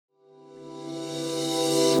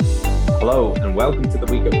Hello and welcome to the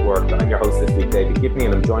Week at Work. I'm your host this week, Dave Gibney,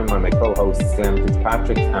 and I'm joined by my co-hosts Glenn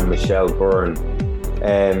Fitzpatrick and Michelle Byrne.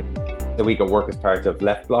 The Week at Work is part of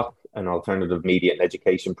Left Block, an alternative media and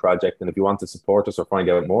education project. And if you want to support us or find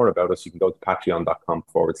out more about us, you can go to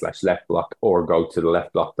patreon.com/leftblock or go to the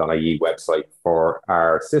leftblock.ie website for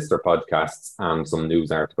our sister podcasts and some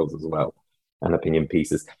news articles as well and opinion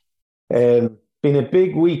pieces. Been a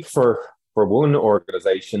big week for one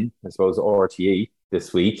organisation, I suppose, RTE,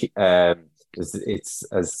 this week. It's,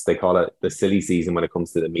 as they call it, the silly season when it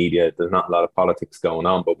comes to the media. There's not a lot of politics going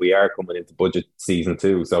on, but we are coming into budget season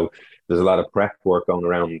too. So there's a lot of prep work going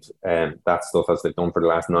around that stuff, as they've done for the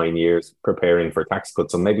last 9 years, preparing for tax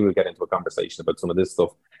cuts. So maybe we'll get into a conversation about some of this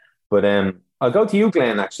stuff. But I'll go to you,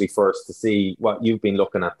 Glenn, actually, first to see what you've been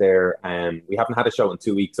looking at there. We haven't had a show in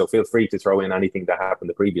 2 weeks, so feel free to throw in anything that happened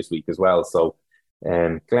the previous week as well. So,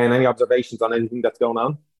 Glenn, any observations on anything that's going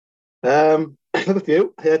on? I have a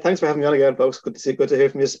few. Yeah, thanks for having me on again, folks. Good to hear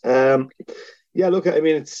from you. Yeah, look, I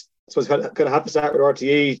mean, I suppose kind of have to start with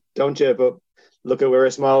RTE, don't you? But look, we're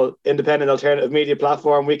a small, independent, alternative media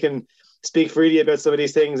platform. We can speak freely about some of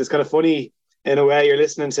these things. It's kind of funny in a way. You're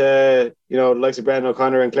listening to, the likes of Brendan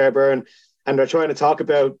O'Connor and Claire Byrne, and they're trying to talk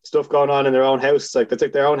about stuff going on in their own house. Like, it's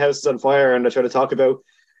like their own house is on fire, and they're trying to talk about,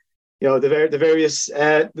 the various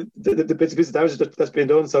the bits and pieces of damage that's been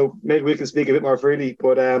done. So maybe we can speak a bit more freely.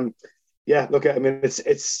 But yeah, look, I mean,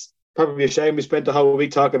 it's probably a shame we spent the whole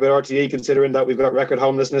week talking about RTE, considering that we've got record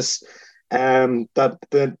homelessness, that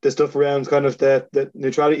the stuff around kind of the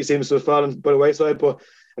neutrality seems to have fallen by the wayside. But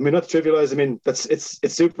I mean, not to trivialize, I mean, it's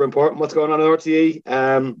super important what's going on in RTE.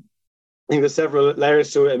 I think there's several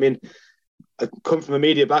layers to it. I mean, I come from a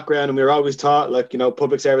media background, and we were always taught, like,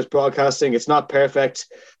 public service broadcasting, it's not perfect,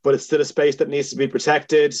 but it's still a space that needs to be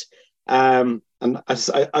protected. And I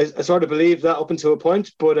sort of believe that up until a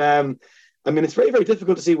point, but I mean, it's very, very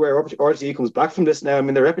difficult to see where RTE comes back from this now. I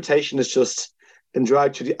mean, their reputation has just been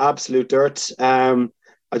dragged to the absolute dirt. I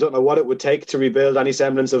don't know what it would take to rebuild any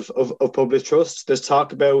semblance of public trust. There's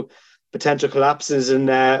talk about potential collapses in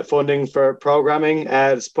funding for programming,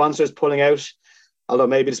 sponsors pulling out, although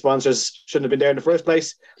maybe the sponsors shouldn't have been there in the first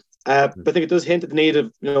place. But I think it does hint at the need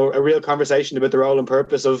of a real conversation about the role and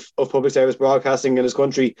purpose of public service broadcasting in this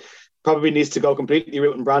country. Probably needs to go completely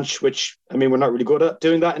root and branch, which, I mean, we're not really good at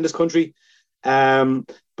doing that in this country. But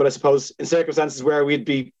I suppose in circumstances where we'd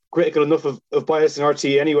be critical enough of bias in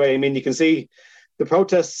RTE anyway, I mean, you can see the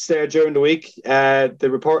protests there during the week. The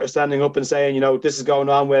reporter standing up and saying, this is going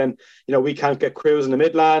on when, we can't get crews in the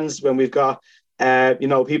Midlands, when we've got,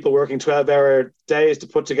 people working 12-hour days to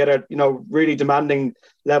put together, really demanding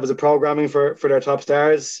levels of programming for their top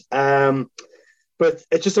stars. But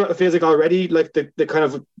it just sort of feels like already, like the kind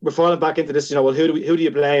of, we're falling back into this, well, who do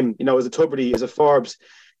you blame? Is it Tubsidy? Is it Forbes?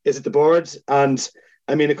 Is it the board? And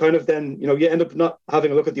I mean, it kind of then, you end up not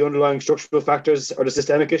having a look at the underlying structural factors or the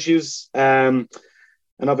systemic issues. And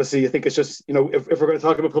obviously, I think it's just, if we're going to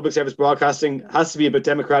talk about public service broadcasting, it has to be about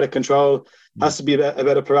democratic control, has to be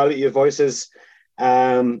about a plurality of voices.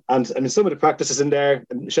 And I mean, some of the practices in there,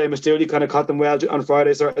 and Seamus Dooley kind of caught them well on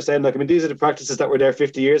Friday, sort of saying, like, I mean, these are the practices that were there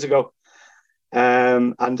 50 years ago.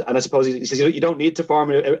 And I suppose he says you don't need to form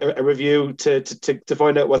a review to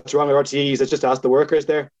find out what's wrong with RTEs. It's just ask the workers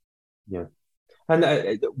there. Yeah. And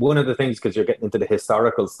one of the things, because you're getting into the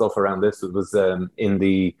historical stuff around this, it was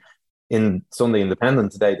in Sunday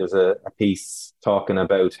Independent today, there's a piece talking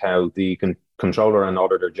about how the Controller and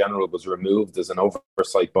Auditor General was removed as an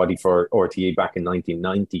oversight body for RTE back in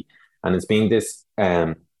 1990. And it's been this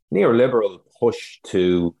neoliberal push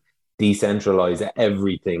to decentralize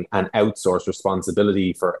everything and outsource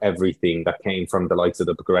responsibility for everything that came from the likes of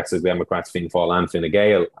the Progressive Democrats, Fianna Fáil and Fine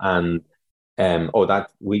Gael. And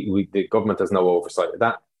the government has no oversight of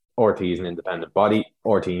that. RTE is an independent body.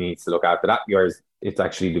 RTE needs to look after that. Whereas it's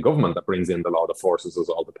actually the government that brings in the law that forces us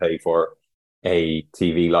all to pay for a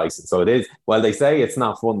TV license. So it is, while they say it's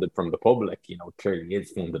not funded from the public, it clearly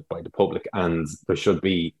is funded by the public, and there should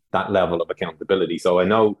be that level of accountability. So I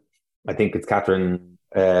think it's Catherine,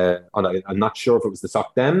 I'm not sure if it was the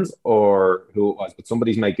Soc Dems or who it was, but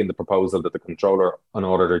somebody's making the proposal that the Controller and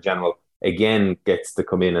Auditor General again gets to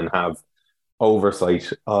come in and have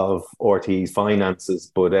oversight of RTE's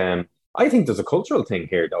finances. But I think there's a cultural thing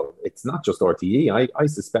here, though. It's not just RTE. I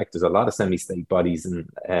suspect there's a lot of semi-state bodies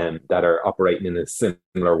that are operating in a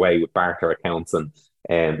similar way with barter accounts,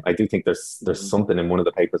 and I do think there's something in one of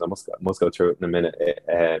the papers. I must go through it in a minute.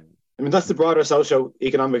 I mean, that's the broader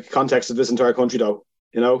socio-economic context of this entire country, though.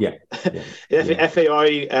 Yeah.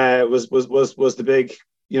 FAI was the big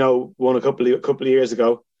one a couple of years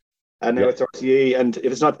ago, and now it's RTE. And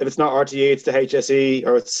if it's not RTE, it's the HSE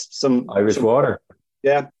or it's some Irish Water.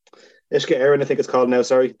 Yeah. Ishka Aaron, I think it's called now.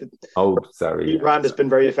 Sorry. Oh, sorry. The brand has been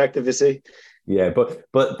very effective, you see. Yeah, but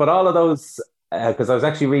all of those, because I was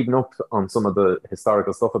actually reading up on some of the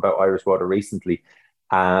historical stuff about Irish water recently,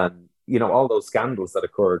 and all those scandals that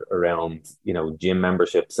occurred around gym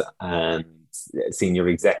memberships and senior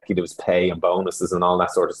executives' pay and bonuses and all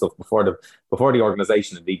that sort of stuff before the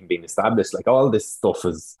organization had even been established. Like, all this stuff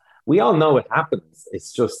we all know it happens.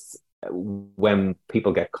 It's just when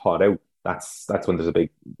people get caught out, that's when there's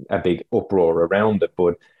a big uproar around it.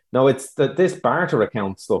 But no, it's that this barter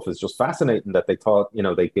account stuff is just fascinating, that they thought,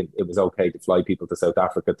 it was okay to fly people to South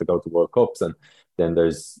Africa to go to World Cups. And then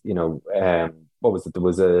there's, what was it? There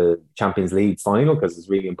was a Champions League final, because it's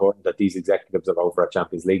really important that these executives are over at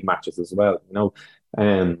Champions League matches as well,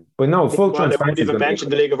 But no, full transparency. They won't even mention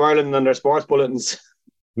the League of Ireland on their sports bulletins.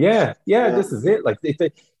 Yeah, this is it. Like,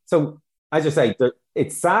 so as you say,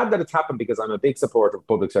 it's sad that it's happened, because I'm a big supporter of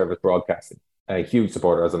public service broadcasting, a huge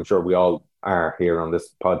supporter, as I'm sure we all are here on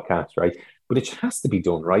this podcast, right? But it has to be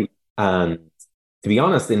done right. And to be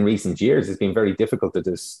honest, in recent years, it's been very difficult to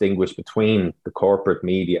distinguish between the corporate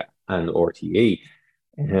media and RTE.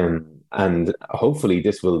 And hopefully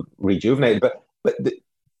this will rejuvenate. But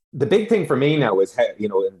the big thing for me now is how,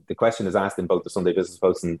 the question is asked in both the Sunday Business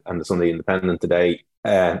Post and the Sunday Independent today,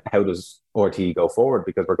 how does RTE go forward?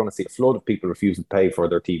 Because we're going to see a flood of people refusing to pay for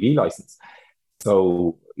their TV license.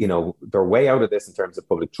 So, their way out of this in terms of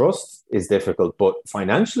public trust is difficult, but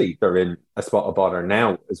financially they're in a spot of bother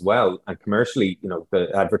now as well. And commercially, the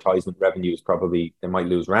advertisement revenues, probably they might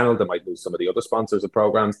lose Reynolds, they might lose some of the other sponsors of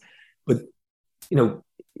programs. But,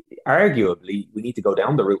 arguably we need to go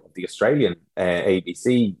down the route of the Australian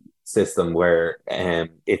ABC system, where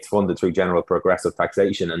it's funded through general progressive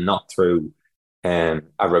taxation and not through a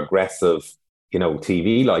regressive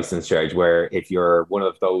TV license charge, where if you're one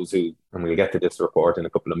of those who, and we'll get to this report in a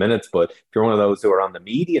couple of minutes, but if you're one of those who are on the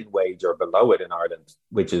median wage or below it in Ireland,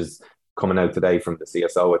 which is coming out today from the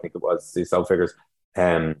CSO, I think it was CSO figures,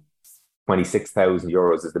 26,000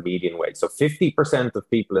 euros is the median wage. So 50% of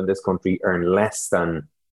people in this country earn less than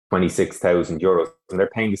 26,000 euros, and they're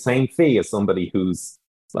paying the same fee as somebody who's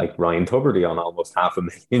like Ryan Tubridy on almost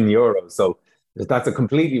 €500,000. So that's a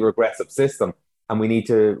completely regressive system. And we need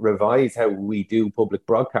to revise how we do public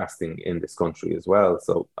broadcasting in this country as well.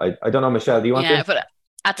 So I don't know, Michelle, do you want to? Yeah, but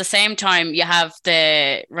at the same time, you have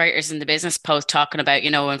the writers in the Business Post talking about,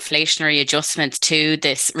 inflationary adjustments to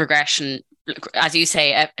this regression, as you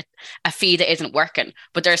say, a fee that isn't working,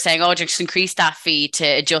 but they're saying, oh, just increase that fee to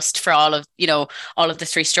adjust for all of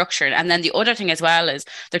this restructuring. And then the other thing as well is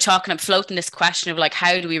they're floating this question of like,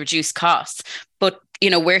 how do we reduce costs? But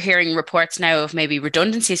we're hearing reports now of maybe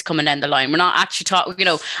redundancies coming down the line. We're not actually talking,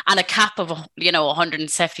 and a cap of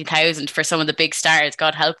 170,000 for some of the big stars,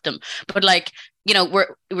 God help them. But like,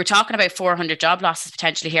 we're talking about 400 job losses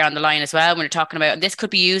potentially here on the line as well. When we're talking about this, could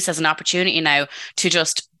be used as an opportunity now to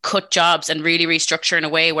just cut jobs and really restructure in a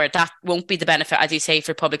way where that won't be the benefit, as you say,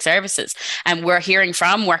 for public services. And we're hearing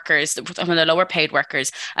from workers, some of the lower paid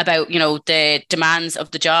workers, about the demands of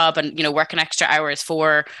the job and working extra hours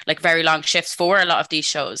for like very long shifts for a lot of these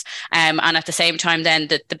shows. And at the same time, then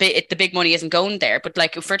the big money isn't going there. But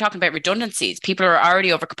like, if we're talking about redundancies, people are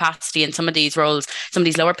already over capacity in some of these roles, some of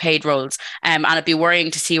these lower paid roles, and it'd be worrying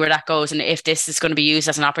to see where that goes, and if this is going to be used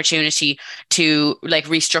as an opportunity to like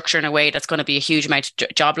restructure in a way that's going to be a huge amount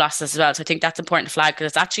of job losses as well. So I think that's important to flag, because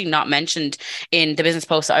it's actually not mentioned in the Business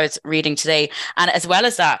Post that I was reading today. And as well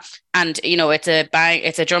as that, and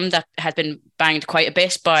it's a drum that has been banged quite a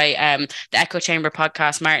bit by the Echo Chamber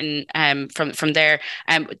podcast, Martin, from there,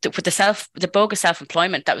 with the bogus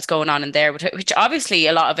self-employment that was going on in there, which obviously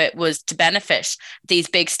a lot of it was to benefit these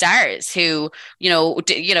big stars who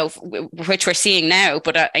which we're seeing now,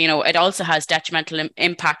 but it also has detrimental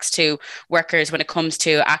impacts to workers when it comes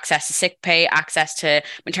to access to sick pay, access to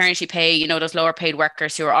maternity pay. Those lower paid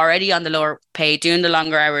workers who are already on the lower pay, doing the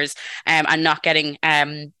longer hours, and not getting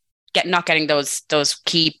those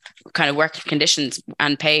key kind of work conditions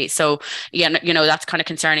and pay. So that's kind of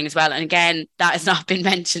concerning as well. And again, that has not been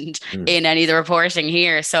mentioned in any of the reporting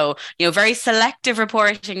here. So very selective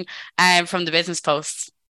reporting from the Business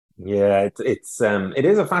Post. Yeah, it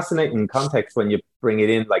is a fascinating context when you bring it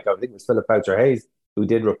in. Like, I think it was Philip Boucher-Hayes who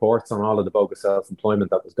did reports on all of the bogus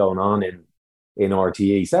self-employment that was going on in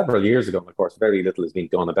RTE several years ago. And of course, very little has been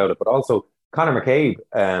done about it. But also, Conor McCabe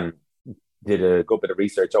did a good bit of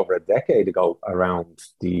research over a decade ago around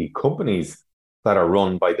the companies that are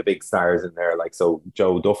run by the big stars in there. Like, so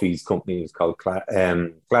Joe Duffy's company is called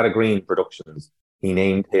Claddagh Green Productions. He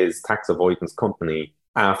named his tax avoidance company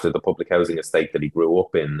after the public housing estate that he grew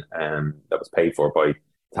up in, that was paid for by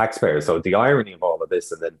taxpayers. So the irony of all of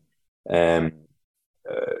this, and then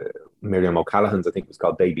Miriam O'Callaghan's, I think it was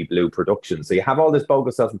called Baby Blue Production. So you have all this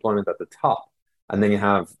bogus self-employment at the top. And then you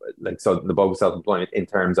have the bogus self-employment in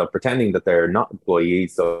terms of pretending that they're not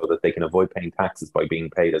employees so that they can avoid paying taxes by being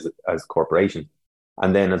paid as corporations.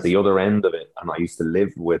 And then at the other end of it, and I used to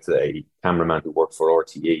live with a cameraman who worked for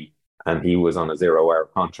RTE, and he was on a 0-hour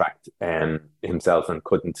contract himself and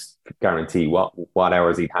couldn't guarantee what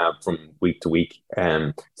hours he'd have from week to week.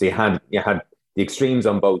 So you had the extremes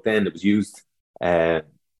on both ends. It was used by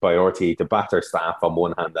RTE to batter staff on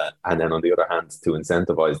one hand, and then on the other hand to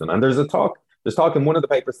incentivize them. And there's talk in one of the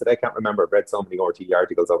papers today. I can't remember. I've read so many RTE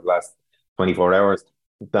articles over the last 24 hours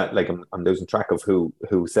that I'm losing track of who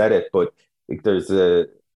said it, but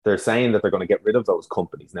they're saying that they're going to get rid of those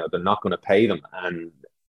companies now. They're not going to pay them, and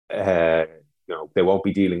they won't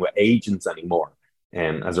be dealing with agents anymore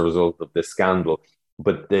as a result of this scandal.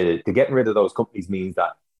 But the getting rid of those companies means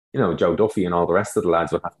that Joe Duffy and all the rest of the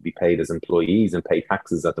lads will have to be paid as employees and pay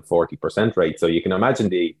taxes at the 40% rate. So you can imagine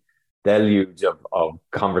the deluge of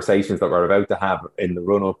conversations that we're about to have in the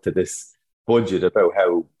run up to this budget about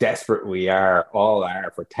how desperate we all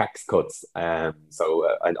are for tax cuts.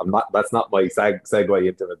 So that's not my segue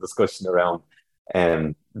into a discussion around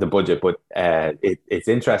the budget, but it's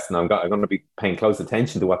interesting. I'm going to be paying close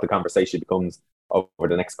attention to what the conversation becomes over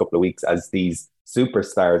the next couple of weeks as these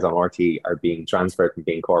superstars on RTE are being transferred from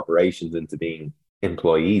being corporations into being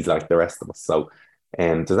employees like the rest of us. So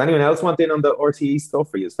does anyone else want in on the RTE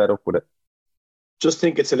stuff? Or are you fed up with it? Just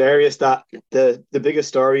think it's hilarious that the biggest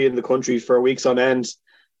story in the country for weeks on end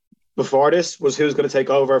before this was who's going to take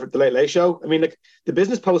over for the Late Late Show. I mean, the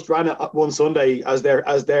Business Post ran it one Sunday as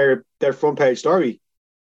their front page story.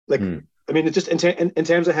 I mean, it's just in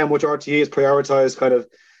terms of how much RTE has prioritized kind of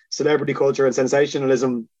celebrity culture and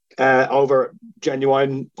sensationalism over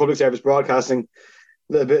genuine public service broadcasting.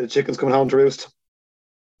 A little bit of chickens coming home to roost.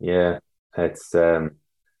 Yeah, it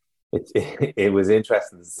was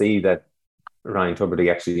interesting to see that Ryan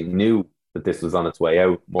Tubridy actually knew that this was on its way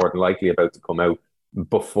out, more than likely about to come out,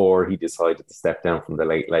 before he decided to step down from the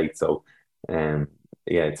Late Late. So,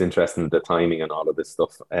 it's interesting, the timing and all of this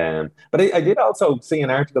stuff. But I did also see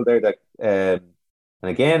an article there that, and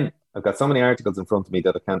again, I've got so many articles in front of me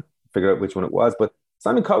that I can't figure out which one it was, but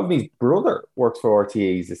Simon Coveney's brother works for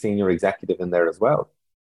RTE. He's a senior executive in there as well.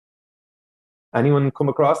 Anyone come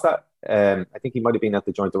across that? I think he might have been at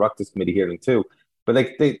the Joint Directors Committee hearing too. But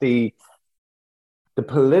the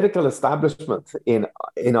political establishment in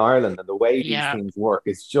Ireland and the way these things work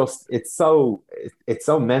is just it's so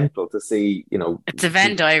mental to see. It's a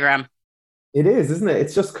Venn diagram. It is, isn't it?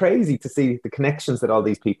 It's just crazy to see the connections that all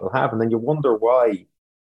these people have, and then you wonder why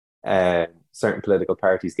certain political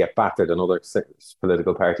parties get battered and other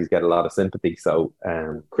political parties get a lot of sympathy. So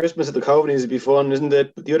Christmas at the Coveneys would be fun, isn't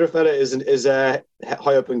it? But the other fella is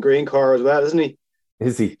high up in Green Corps as well, isn't he?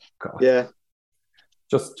 Is he? God. Yeah.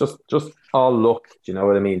 Just all luck. Do you know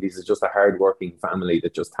what I mean? These are just a hard-working family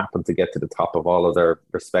that just happened to get to the top of all of their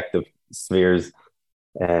respective spheres,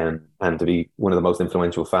 and to be one of the most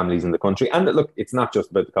influential families in the country. And look, it's not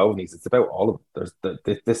just about the Coveneys; it's about all of them.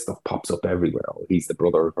 This stuff pops up everywhere. Oh, he's the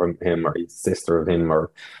brother of him, or he's the sister of him,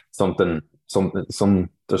 or something.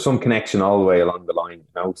 There's some connection all the way along the line.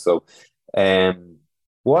 So,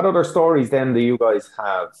 what other stories then do you guys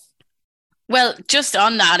have? Well, just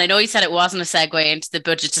on that, and I know you said it wasn't a segue into the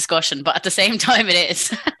budget discussion, but at the same time it is,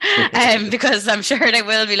 because I'm sure they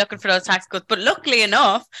will be looking for those tax cuts. But luckily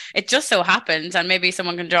enough, it just so happens, and maybe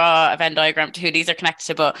someone can draw a Venn diagram to who these are connected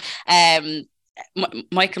to, but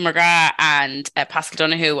Michael McGrath and Pascal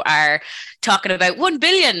Donoghue are talking about 1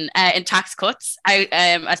 billion in tax cuts out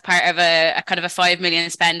as part of a kind of a 5 million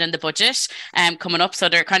spend in the budget coming up. So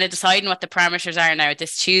they're kind of deciding what the parameters are now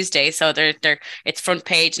this Tuesday. So it's front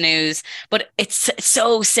page news, but it's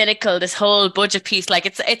so cynical, this whole budget piece. Like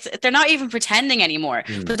it's they're not even pretending anymore.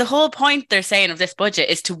 But the whole point they're saying of this budget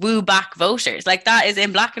is to woo back voters. Like that is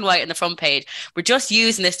in black and white on the front page. We're just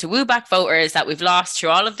using this to woo back voters that we've lost through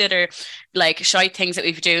all of the other shite things that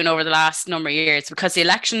we've been doing over the last number of years, because the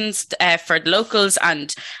elections for the locals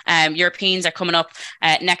and Europeans are coming up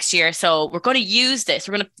next year. So we're going to use this.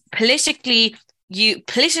 We're going to politically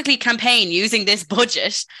campaign using this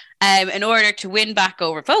budget in order to win back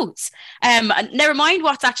over votes. Never mind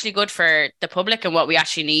what's actually good for the public and what we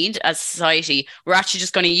actually need as a society. We're actually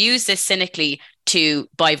just going to use this cynically to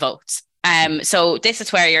buy votes. So this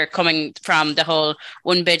is where you're coming from, the whole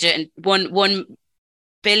 1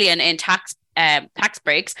 billion in tax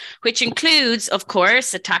breaks, which includes, of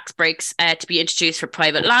course, the tax breaks to be introduced for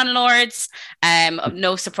private landlords.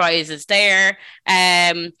 No surprises there.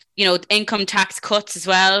 Income tax cuts as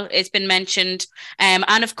well. It's been mentioned,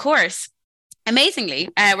 and of course, amazingly,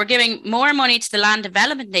 we're giving more money to the Land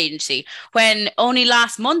Development Agency when only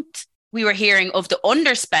last month we were hearing of the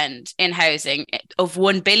underspend in housing of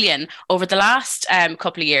 1 billion over the last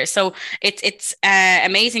couple of years. So it's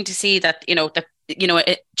amazing to see that,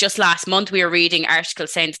 just last month we were reading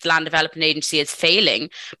articles saying that the Land Development Agency is failing,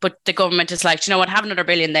 but the government is like, have another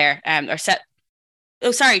billion there,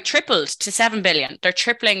 tripled to 7 billion. They're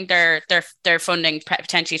tripling their funding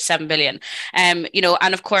potentially to 7 billion. And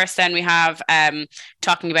of course then we have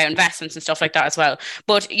talking about investments and stuff like that as well.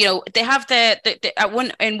 But they have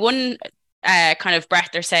one kind of breath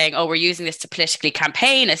they're saying, oh, we're using this to politically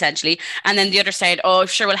campaign essentially, and then the other side, oh,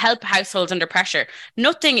 sure, we'll help households under pressure.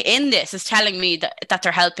 Nothing in this is telling me that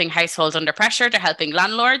they're helping households under pressure. They're helping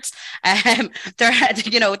landlords.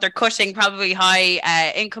 They're cutting probably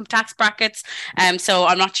high income tax brackets. So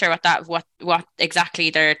I'm not sure what exactly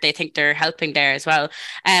they think they're helping there as well.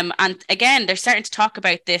 And again, they're starting to talk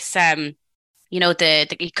about this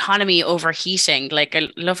the economy overheating. Like, I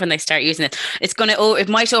love when they start using it. It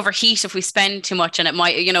might overheat if we spend too much, and it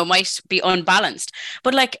might be unbalanced.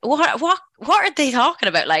 But like, what are they talking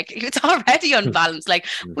about? Like, it's already unbalanced. Like,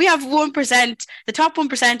 we have 1%, the top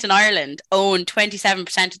 1% in Ireland own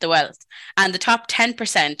 27% of the wealth, and the top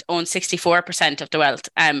 10% own 64% of the wealth.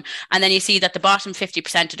 And then you see that the bottom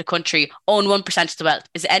 50% of the country own 1% of the wealth.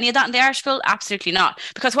 Is any of that in the article? Absolutely not.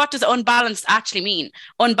 Because what does unbalanced actually mean?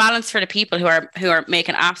 Unbalanced for the people who are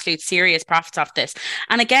making absolute serious profits off this.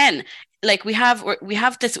 And again, like, we have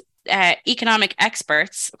this economic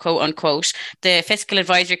experts, quote unquote, the Fiscal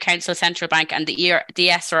Advisory Council, Central Bank, and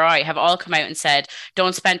the SRI have all come out and said,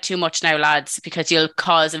 don't spend too much now, lads, because you'll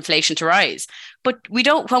cause inflation to rise. But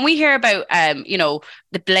when we hear about the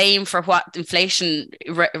blame for what inflation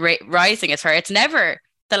rising is for, it's never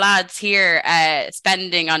the lads here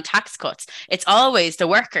spending on tax cuts. It's always the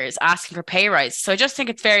workers asking for pay rise. So I just think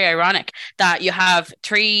it's very ironic that you have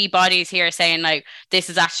three bodies here saying, like, this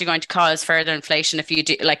is actually going to cause further inflation if you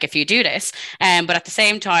do this. But at the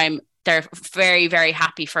same time, they're very, very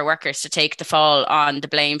happy for workers to take the fall on the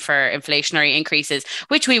blame for inflationary increases,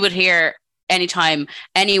 which we would hear anytime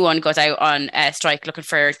anyone goes out on a strike looking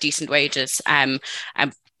for decent wages in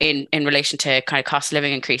relation to kind of cost of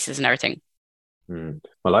living increases and everything.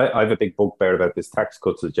 Well, I have a big bugbear about this tax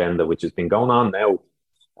cuts agenda, which has been going on now.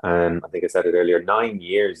 I think I said it earlier, 9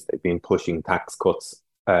 years they've been pushing tax cuts,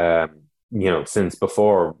 since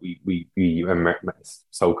before we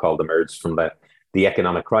so-called emerged from the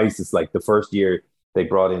economic crisis. Like, the first year they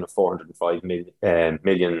brought in a 405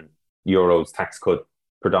 million euros tax cut,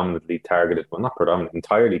 entirely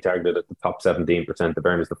targeted at the top 17% of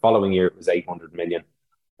earners. The following year it was 800 million.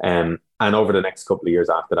 And over the next couple of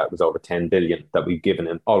years after that, it was over 10 billion that we've given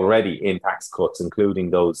in already in tax cuts,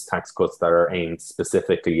 including those tax cuts that are aimed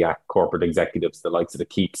specifically at corporate executives, the likes of the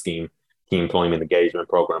KEEP scheme, Key Employment Engagement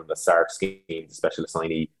Programme, the SART scheme, the Special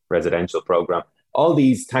Assignee Residential Programme. All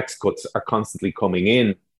these tax cuts are constantly coming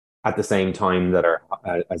in at the same time that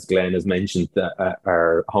as Glenn has mentioned,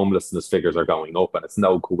 our homelessness figures are going up, and it's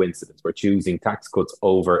no coincidence. We're choosing tax cuts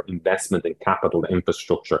over investment in capital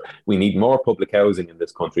infrastructure. We need more public housing in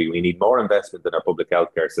this country. We need more investment in our public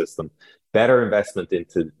healthcare system, better investment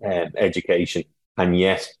into education, and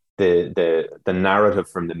yet the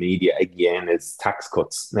narrative from the media again is tax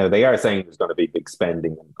cuts. Now, they are saying there's going to be big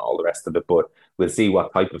spending and all the rest of it, but we'll see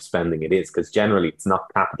what type of spending it is, because generally it's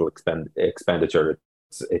not capital expenditure.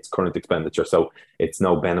 It's current expenditure, so it's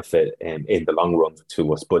no benefit in the long run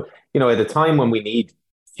to us. But at a time when we need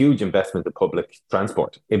huge investment in public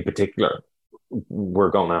transport in particular, we're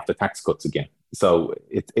going after tax cuts again. So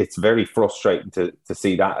it's very frustrating to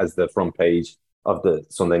see that as the front page of the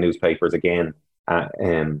Sunday newspapers again,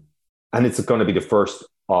 and it's going to be the first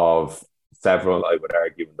of several, I would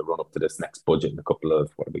argue, in the run up to this next budget in a couple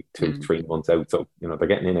of 2 to 3 months out. So they're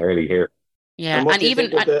getting in early here. Yeah, and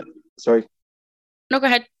even sorry. No, go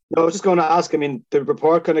ahead. No, I was just going to ask. I mean, the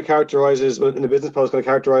report kind of characterises, in the Business Post, kind of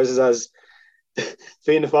characterises as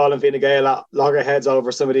Fianna Fáil and Fine Gael loggerheads over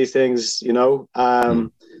some of these things, and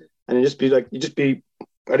is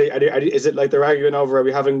it like they're arguing over, are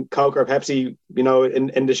we having Coke or Pepsi,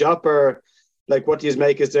 in the shop, or like, what do you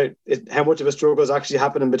make? How much of a struggle is actually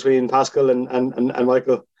happening between Pascal and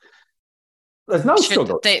Michael? There's no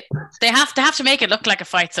struggle. They have to make it look like a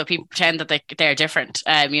fight, so people pretend that they're different.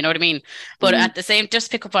 You know what I mean? But at the same, just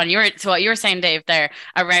pick up on what you were saying, Dave, there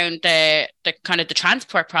around the kind of the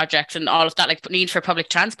transport projects and all of that, like need for public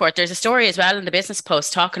transport. There's a story as well in the Business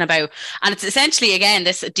Post talking about, and it's essentially again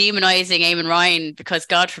this demonising Eamon Ryan because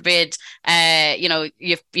God forbid,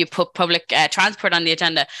 you put public transport on the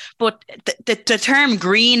agenda. But the term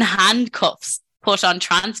green handcuffs put on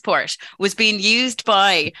transport was being used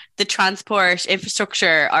by the Transport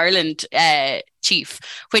Infrastructure Ireland chief,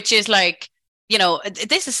 which is like, you know,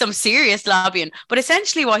 this is some serious lobbying. But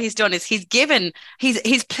essentially what he's done is he's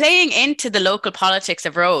playing into the local politics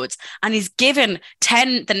of roads, and he's given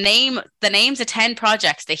the names of 10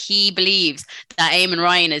 projects that he believes that Eamon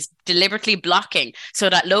Ryan is deliberately blocking so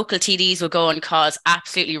that local TDs will go and cause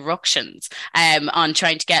absolutely ructions on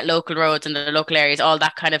trying to get local roads in the local areas, all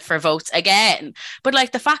that kind of for votes again. But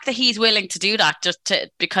like the fact that he's willing to do that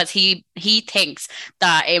because he thinks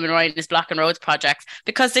that Eamon Ryan is blocking roads projects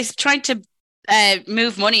because they're trying to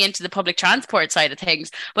move money into the public transport side of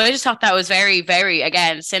things. But I just thought that was very, very,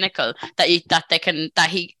 again, cynical again,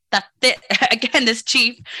 this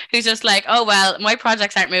chief who's just like, oh, well, my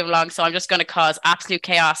projects aren't moving along, so I'm just going to cause absolute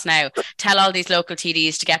chaos now, tell all these local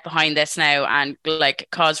TDs to get behind this now and like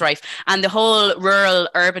cause rife. And the whole rural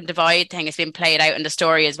urban divide thing has been played out in the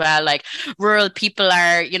story as well. Like rural people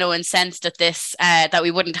are, you know, incensed at this, that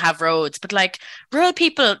we wouldn't have roads, but like rural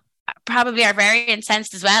people probably are very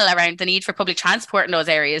incensed as well around the need for public transport in those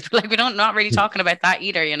areas, but like we don't not really talking about that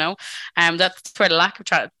either, you know. That's where the lack of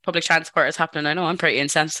public transport is happening. I know I'm pretty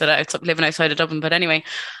incensed that living outside of Dublin, but anyway.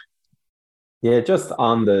 Yeah, just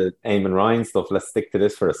on the Eamon Ryan stuff, let's stick to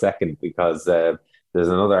this for a second because there's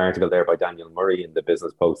another article there by Daniel Murray in the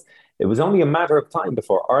Business Post. It was only a matter of time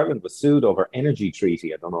before Ireland was sued over energy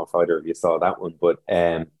treaty. I don't know if either of you saw that one, but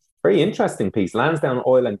very interesting piece. Lansdowne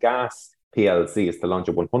Oil and Gas PLC is to launch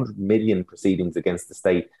a 100 million proceedings against the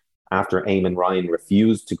state after Eamon Ryan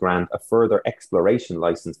refused to grant a further exploration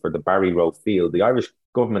license for the Barry Rowe field. The Irish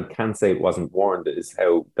government can't say it wasn't warned, is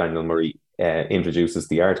how Daniel Murray introduces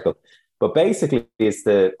the article. But basically, it's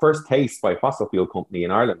the first case by a fossil fuel company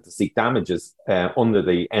in Ireland to seek damages under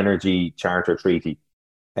the Energy Charter Treaty.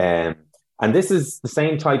 And this is the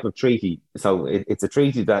same type of treaty. So it's a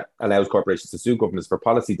treaty that allows corporations to sue governments for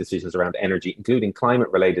policy decisions around energy, including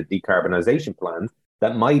climate-related decarbonisation plans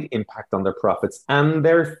that might impact on their profits and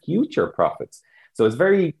their future profits. So it's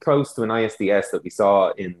very close to an ISDS that we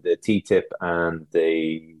saw in the TTIP and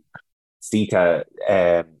the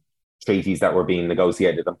CETA treaties that were being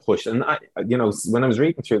negotiated and pushed. And when I was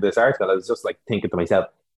reading through this article, I was just like thinking to myself,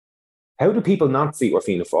 how do people not see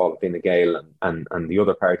Fianna Fáil, Fine Gael, and the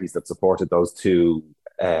other parties that supported those two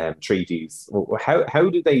treaties? How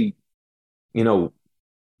do they,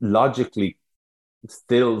 logically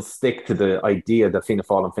still stick to the idea that Fianna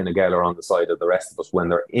Fáil and Fine Gael are on the side of the rest of us when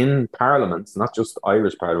they're in parliaments, not just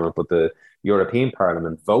Irish Parliament, but the European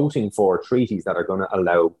Parliament, voting for treaties that are going to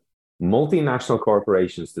allow multinational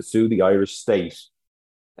corporations to sue the Irish state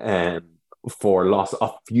for loss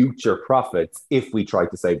of future profits if we try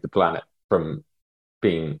to save the planet from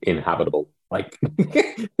being inhabitable. Like,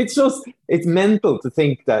 it's mental to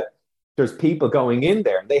think that there's people going in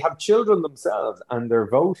there and they have children themselves and they're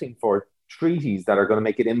voting for treaties that are going to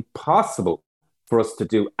make it impossible for us to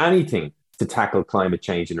do anything to tackle climate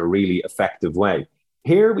change in a really effective way.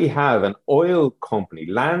 Here we have an oil company,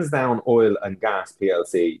 Lansdowne Oil and Gas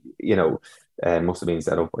PLC, must have been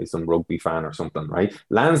set up by some rugby fan or something, right?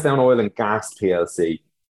 Lansdowne Oil and Gas PLC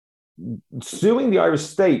suing the Irish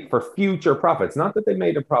state for future profits. Not that they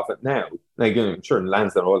made a profit now. Like, I'm sure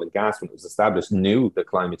Lansdowne Oil and Gas, when it was established, knew that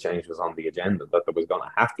climate change was on the agenda, that there was going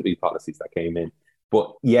to have to be policies that came in.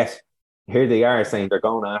 But yet, here they are saying they're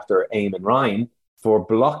going after Eamon Ryan for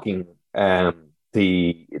blocking they're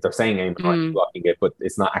saying Eamon Ryan blocking it, but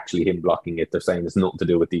it's not actually him blocking it. They're saying it's nothing to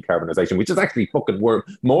do with decarbonisation, which is actually fucking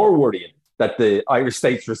more worrying. That the Irish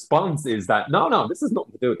state's response is that no, this has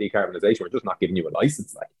nothing to do with decarbonisation. We're just not giving you a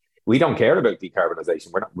license. Like, we don't care about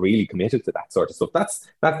decarbonisation. We're not really committed to that sort of stuff. That's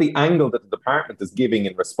the angle that the department is giving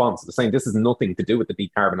in response. They're saying this has nothing to do with the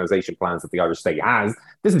decarbonisation plans that the Irish state has.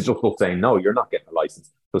 This is just us saying, no, you're not getting a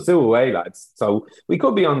license. So sue away, lads. So we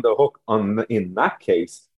could be on the hook in that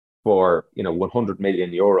case for 100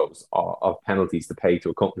 million euros of penalties to pay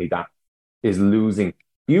to a company that is losing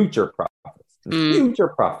future profits. Future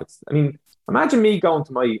profits. I mean, imagine me going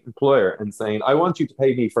to my employer and saying, I want you to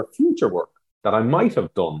pay me for future work that I might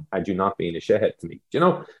have done had you not been a shithead to me.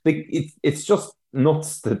 It's just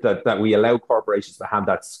nuts that we allow corporations to have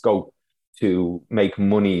that scope to make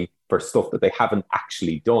money for stuff that they haven't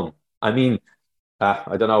actually done. I mean,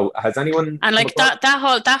 I don't know. Has anyone? And like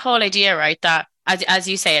that whole idea, right? That as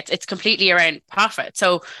you say, it's completely around profit.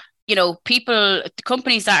 So the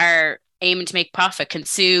companies that are aiming to make profit can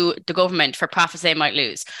sue the government for profits they might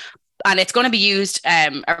lose. And it's going to be used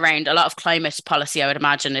around a lot of climate policy, I would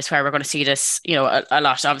imagine, is where we're going to see this, a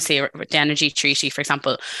lot, obviously, with the Energy Treaty, for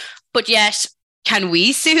example. But yet, can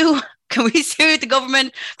we sue? Can we sue the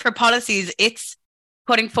government for policies it's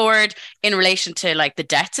putting forward in relation to like the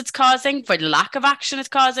debts it's causing, for the lack of action it's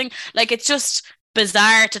causing. Like, it's just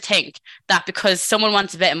bizarre to think that because someone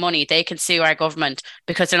wants a bit of money, they can sue our government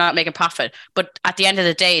because they're not making profit. But at the end of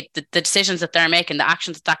the day, the decisions that they're making, the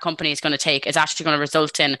actions that that company is going to take, is actually going to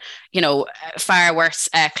result in, you know, far worse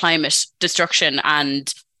climate destruction.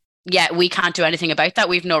 And yeah, we can't do anything about that.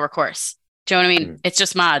 We've no recourse. Do you know what I mean? It's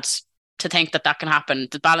just mad to think that that can happen.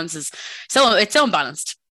 The balance is it's so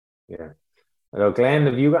unbalanced. Yeah. Well, Glenn,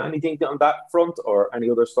 have you got anything on that front, or any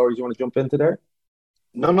other stories you want to jump into there?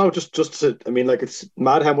 No, just to, I mean, like, it's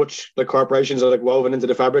mad how much the corporations are like woven into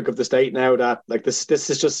the fabric of the state now, that like this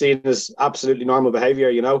is just seen as absolutely normal behavior,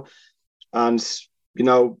 you know. And you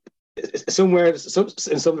know, somewhere in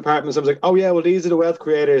some departments, I was like, oh yeah, well, these are the wealth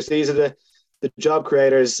creators, these are the job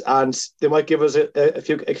creators, and they might give us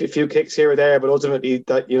a few kicks here or there, but ultimately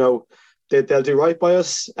that, you know, they'll do right by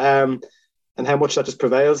us. And how much that just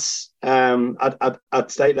prevails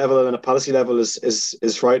at state level and at policy level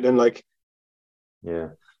is frightening. Like, yeah.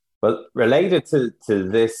 Well, related to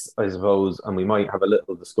this, I suppose, and we might have a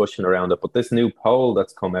little discussion around it, but this new poll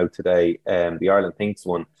that's come out today, the Ireland Thinks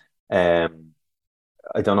one, I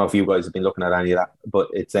don't know if you guys have been looking at any of that, but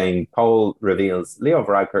it's saying poll reveals Leo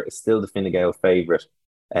Varadkar is still the Fine Gael favourite.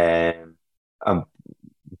 Then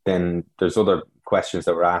there's other questions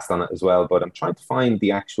that were asked on it as well, but I'm trying to find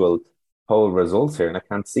the actual poll results here and I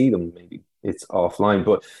can't see them. Maybe it's offline,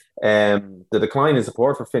 but the decline in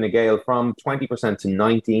support for Fine Gael from 20% to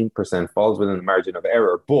 19% falls within the margin of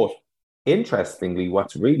error. But interestingly,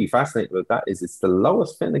 what's really fascinating about that is it's the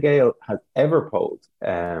lowest Fine Gael has ever polled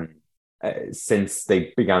since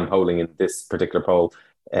they began polling in this particular poll,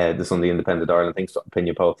 the Sunday Independent Ireland Thinks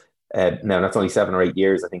opinion poll. Now, that's only 7 or 8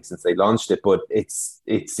 years, I think, since they launched it, but it's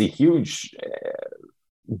a huge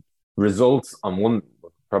result on one,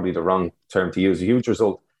 probably the wrong term to use, a huge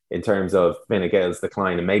result in terms of Fine Gael's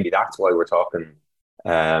decline. And maybe that's why we're talking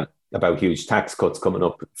about huge tax cuts coming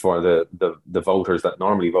up for the voters that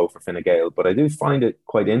normally vote for Fine Gael. But I do find it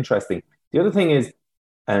quite interesting. The other thing is,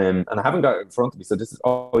 and I haven't got it in front of me, so this is,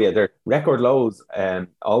 they're record lows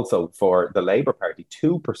also for the Labour Party,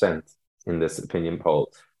 2% in this opinion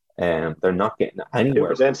poll. They're not getting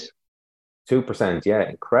anywhere. 2%, yeah,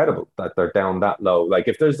 incredible that they're down that low. Like,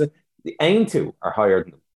 if there's the aim to are higher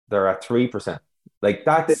than them, they're at 3%. Like,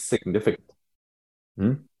 that's significant.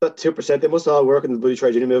 That 2%, they must all work in the bloody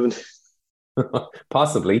trade union movement.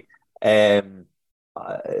 Possibly. But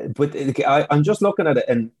I'm just looking at it,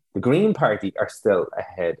 and the Green Party are still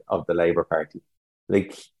ahead of the Labour Party.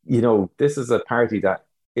 Like, you know, this is a party that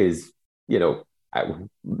is, you know,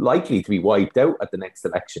 likely to be wiped out at the next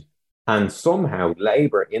election. And somehow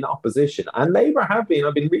Labour in opposition, and Labour have been,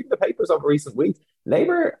 I've been reading the papers over recent weeks,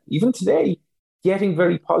 Labour, even today, getting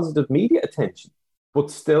very positive media attention,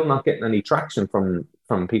 but still not getting any traction from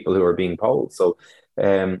people who are being polled. So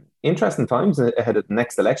interesting times ahead of the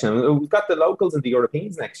next election. And we've got the locals and the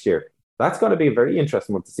Europeans next year. That's got to be a very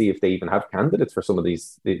interesting one to see if they even have candidates for some of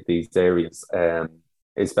these areas,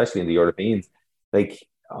 especially in the Europeans. Like,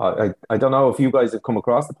 I don't know if you guys have come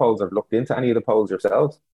across the polls or looked into any of the polls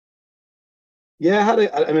yourselves.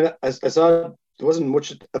 Yeah, I saw there wasn't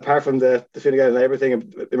much apart from the Fine Gael and Labour thing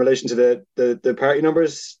in relation to the party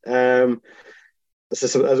numbers.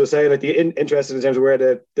 As I was saying, like, the interested in terms of where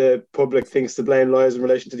the public thinks the blame lies in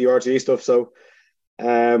relation to the RTE stuff. So,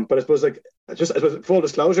 but I suppose, like, just full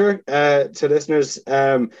disclosure to listeners.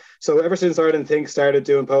 So ever since Ireland Thinks started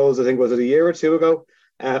doing polls, I think was it a year or two ago,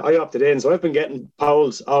 I opted in. So I've been getting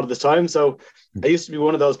polls all of this time. So I used to be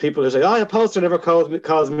one of those people who say, "Oh, a pollster never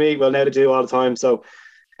calls me." Well, now they do all the time. So,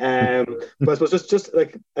 but I suppose just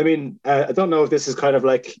like, I mean, I don't know if this is kind of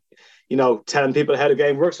like, you know, telling people how the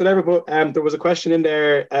game works, whatever. But there was a question in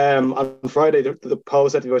there on Friday. The poll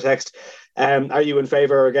sent me a text. Are you in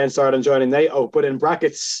favour or against Ireland joining NATO? But in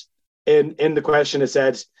brackets in the question it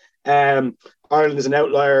said, Ireland is an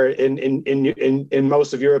outlier in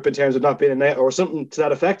most of Europe in terms of not being in NATO, or something to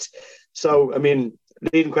that effect. So, I mean,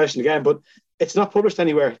 leading question again, but it's not published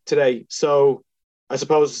anywhere today. So I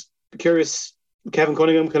suppose, curious, Kevin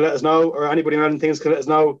Cunningham can let us know, or anybody around things can let us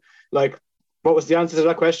know, like, what was the answer to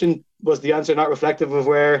that question? Was the answer not reflective of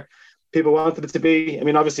where people wanted it to be? I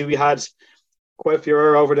mean, obviously we had quite a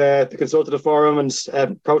furor over the consultative forum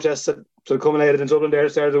and protests that sort of culminated in Dublin there at the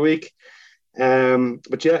start of the week.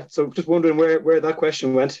 But yeah, so just wondering where that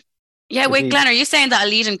question went. Yeah, wait, Glenn, are you saying that a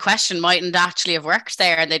leading question mightn't actually have worked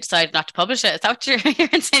there and they decided not to publish it? Is that what you're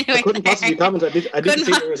insinuating? I couldn't possibly comment. I didn't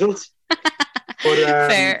see the results. But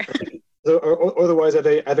fair. Or otherwise, are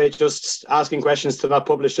they just asking questions to not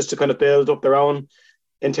publish, just to kind of build up their own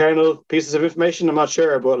internal pieces of information? I'm not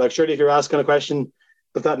sure, but like, surely if you're asking a question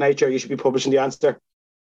of that nature, you should be publishing the answer.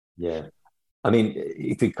 Yeah. I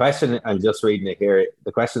mean, the question, I'm just reading it here,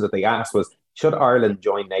 the question that they asked was, should Ireland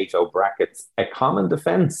join NATO brackets, a common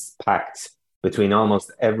defence pact between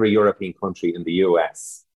almost every European country in the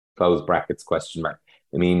US, close brackets, question mark.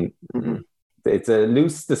 I mean, it's a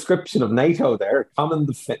loose description of NATO there, common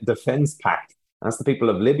defence pact. Ask the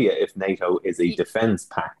people of Libya if NATO is a defence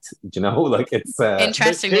pact. Do you know, like it's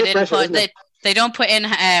interesting. They don't put in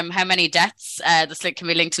how many deaths this can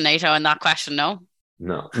be linked to NATO in that question. No.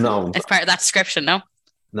 It's part of that description. No,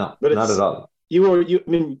 but not at all. I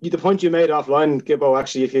mean, the point you made offline, Gibbo,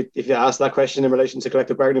 actually, if you ask that question in relation to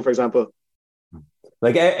collective bargaining, for example,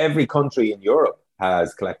 like every country in Europe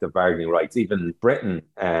has collective bargaining rights. Even Britain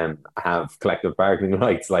have collective bargaining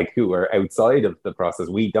rights, like who are outside of the process.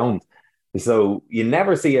 We don't. So you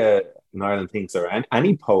never see an Ireland thinks or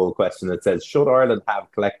any poll question that says, should Ireland have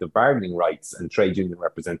collective bargaining rights and trade union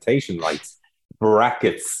representation rights?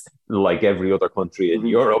 Brackets, like every other country in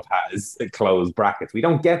Europe has, closed brackets. We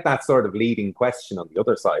don't get that sort of leading question on the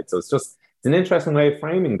other side. So it's an interesting way of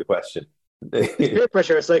framing the question. It's peer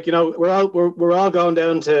pressure. It's like, we're all going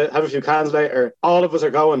down to have a few cans later. All of us are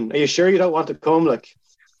going. Are you sure you don't want to come? Like,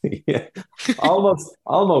 yeah,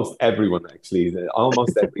 almost everyone actually.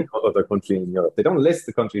 Almost every other country in Europe. They don't list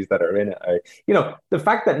the countries that are in it. The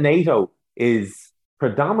fact that NATO is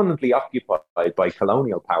predominantly occupied by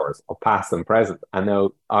colonial powers of past and present, and now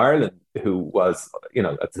Ireland, who was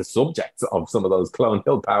the subject of some of those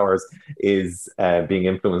colonial powers, is being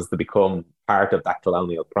influenced to become part of that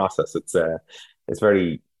colonial process. It's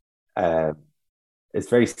very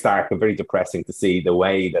stark and very depressing to see the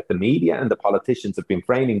way that the media and the politicians have been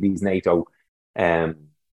framing these NATO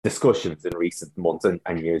discussions in recent months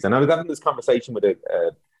and years. And I was having this conversation with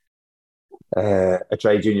a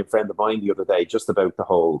trade union friend of mine the other day, just about the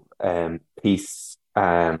whole peace.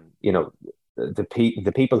 The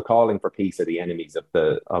people calling for peace are the enemies of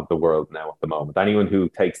the world now at the moment. Anyone who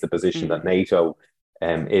takes the position that NATO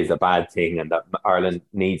is a bad thing and that Ireland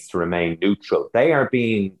needs to remain neutral, they are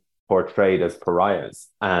being portrayed as pariahs.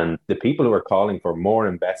 And the people who are calling for more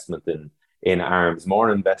investment in arms,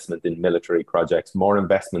 more investment in military projects, more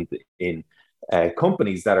investment in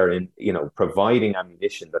companies that are providing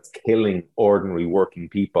ammunition that's killing ordinary working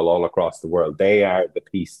people all across the world, they are the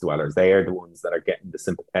peace dwellers. They are the ones that are getting the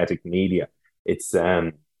sympathetic media. It's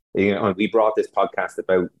we brought this podcast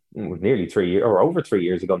about nearly 3 years or over 3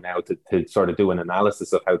 years ago now to sort of do an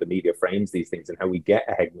analysis of how the media frames these things and how we get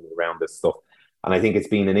a hegemony around this stuff. And I think it's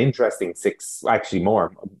been an interesting just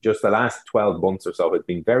the last 12 months or so, it's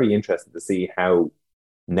been very interesting to see how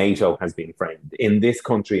NATO has been framed in this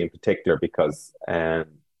country in particular, because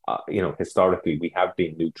historically we have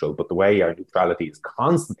been neutral, but the way our neutrality is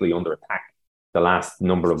constantly under attack the last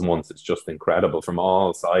number of months, it's just incredible from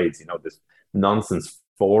all sides. This nonsense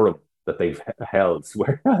forum that they've held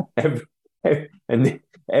where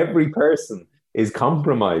every person is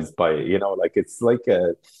compromised by it. It's like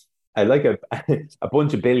a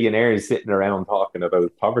bunch of billionaires sitting around talking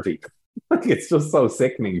about poverty. It's just so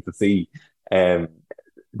sickening to see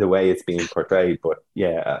the way it's being portrayed. But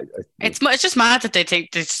yeah, it's just mad that they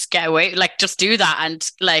think they just get away, like just do that, and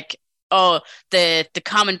like, oh, the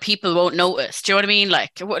common people won't notice. Do you know what I mean?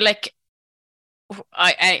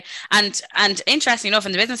 And interesting enough,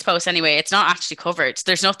 in the business post anyway, it's not actually covered.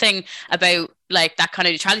 There's nothing about like that kind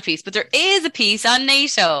of neutrality piece, but there is a piece on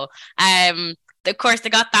NATO. Of course, they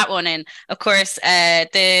got that one in. Of course,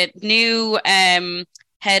 the new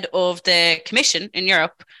head of the Commission in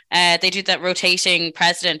Europe, they do that rotating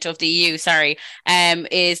president of the EU, is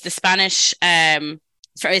the Spanish,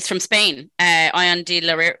 is from Spain, Ion de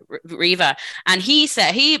la Riva. And he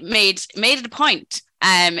said he made it a point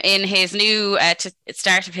in his new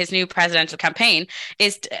start of his new presidential campaign,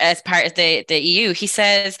 is as part of the EU. He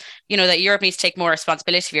says, that Europe needs to take more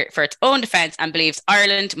responsibility for its own defence and believes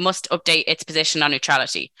Ireland must update its position on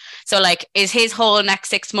neutrality. So, like, is his whole next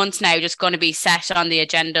 6 months now just going to be set on the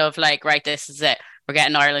agenda of like, right, this is it, we're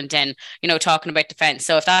getting Ireland in, talking about defence.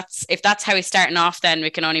 So if that's how he's starting off, then we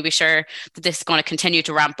can only be sure that this is going to continue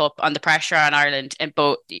to ramp up on the pressure on Ireland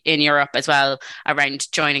in Europe as well around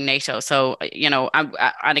joining NATO. So,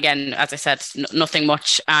 and again, as I said, nothing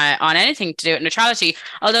much on anything to do with neutrality,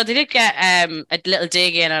 although they did get a little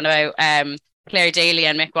dig in on about Claire Daly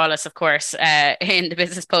and Mick Wallace, of course, in the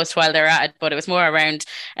business post while they're at it, but it was more around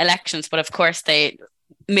elections. But of course, they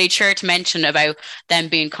made sure to mention about them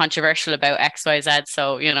being controversial about XYZ,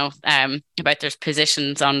 so about their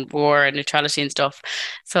positions on war and neutrality and stuff.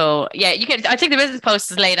 So yeah, I think the business post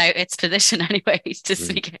has laid out its position anyway to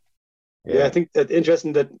sneak it. Yeah, I think it's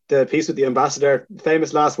interesting that the piece with the ambassador,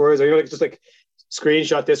 famous last words, or just like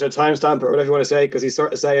screenshot this or timestamp or whatever you want to say, because he's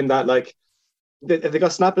sort of saying that like they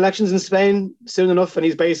got snap elections in Spain soon enough, and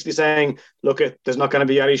he's basically saying, look, there's not going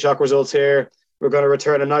to be any shock results here. We're going to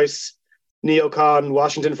return a nice neocon,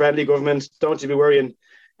 Washington-friendly government. Don't you be worrying.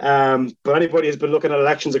 But anybody who's been looking at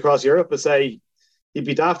elections across Europe would say he'd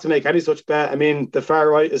be daft to make any such bet. I mean, the far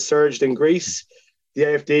right is surged in Greece. The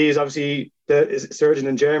AfD is obviously surging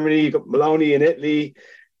in Germany. You've got Meloni in Italy.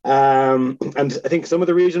 And I think some of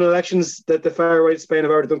the regional elections that the far right Spain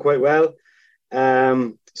have already done quite well.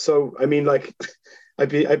 So I mean, like, I'd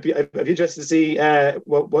be interested to see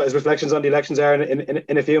what his reflections on the elections are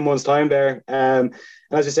in a few months' time there. And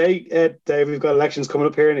as you say, Dave, we've got elections coming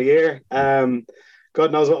up here in a year.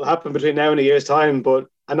 God knows what will happen between now and a year's time. But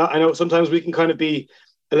I know sometimes we can kind of be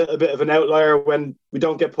a little bit of an outlier when we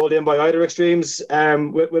don't get pulled in by either extremes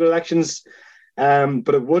with elections.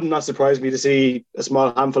 But it would not surprise me to see a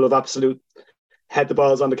small handful of absolute head the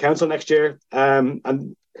balls on the council next year.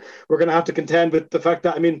 And we're going to have to contend with the fact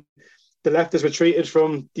that, I mean, the left has retreated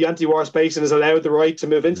from the anti-war space and has allowed the right to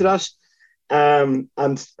move into that. And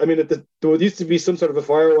I mean, there used to be some sort of a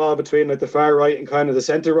firewall between like the far right and kind of the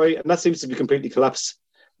centre right, and that seems to be completely collapsed.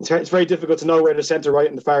 It's very difficult to know where the centre right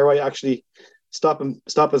and the far right actually stop and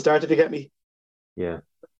start, if you get me. Yeah.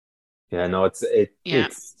 No, it's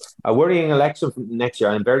a worrying election next year.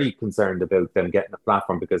 I'm very concerned about them getting a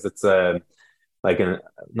platform because it's not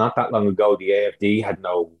that long ago the AfD had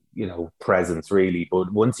no presence really,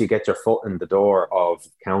 but once you get your foot in the door of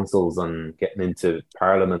councils and getting into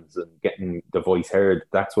parliaments and getting the voice heard,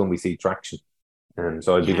 that's when we see traction. And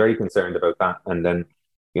so I'd be very concerned about that. And then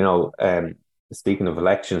speaking of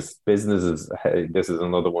elections, businesses, this is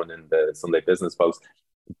another one in the Sunday Business Post.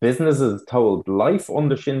 Businesses told life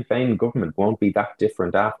under Sinn Féin government won't be that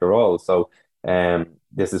different after all. So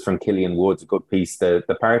this is from Killian Woods, a good piece. The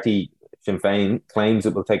party Sinn Féin claims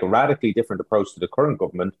it will take a radically different approach to the current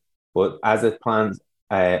government, but as it plans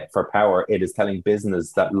for power, it is telling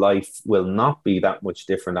business that life will not be that much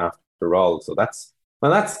different after all. So that's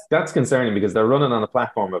concerning because they're running on a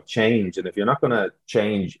platform of change, and if you're not going to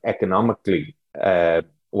change economically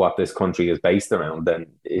what this country is based around, then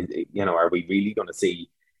are we really going to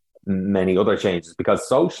see many other changes? Because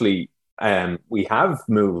socially, we have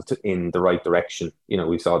moved in the right direction.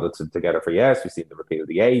 We saw the Together for Yes, we've seen the repeal of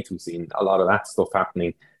the AIDS, we've seen a lot of that stuff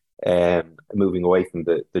happening, moving away from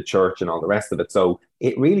the church and all the rest of it. So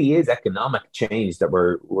it really is economic change that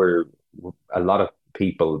we're a lot of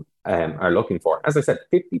people are looking for. As I said,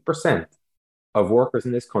 50% of workers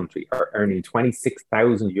in this country are earning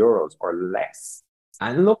 26,000 euros or less.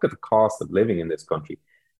 And look at the cost of living in this country.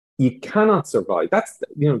 You cannot survive. That's,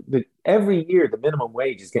 every year the minimum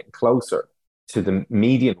wage is getting closer to the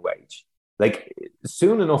median wage. Like,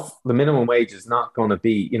 soon enough, the minimum wage is not going to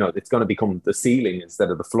be, it's going to become the ceiling instead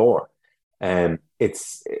of the floor.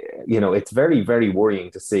 It's very, very worrying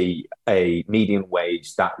to see a median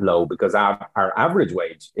wage that low because our average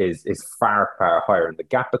wage is far, far higher. And the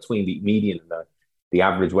gap between the median and the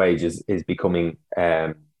average wage is becoming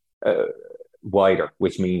wider,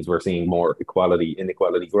 which means we're seeing more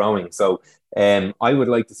inequality growing. So I would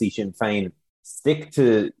like to see Sinn Féin stick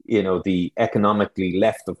to, the economically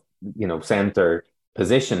left of, centre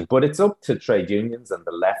position, but it's up to trade unions and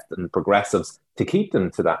the left and the progressives to keep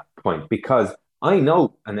them to that point, because I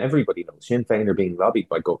know, and everybody knows, Sinn Féin are being lobbied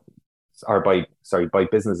by by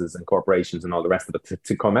businesses and corporations and all the rest of it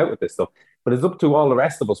to come out with this stuff. But it's up to all the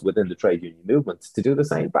rest of us within the trade union movement to do the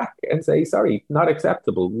same back and say, sorry, not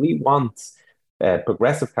acceptable. We want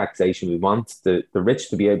progressive taxation. We want the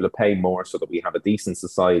rich to be able to pay more so that we have a decent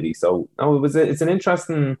society. So it's an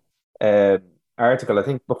interesting article. I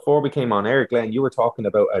think before we came on air, Glenn, you were talking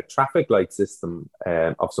about a traffic light system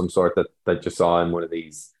of some sort that you saw in one of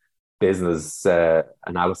these business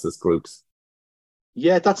analysis groups.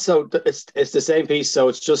 Yeah, it's the same piece. So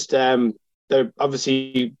it's just they're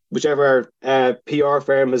obviously whichever PR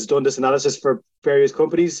firm has done this analysis for various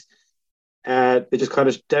companies. They just kind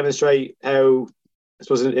of demonstrate how, I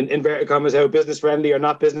suppose, in inverted commas, how business friendly or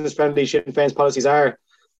not business friendly Sinn Féin's policies are.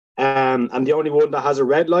 And the only one that has a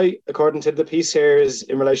red light, according to the piece here, is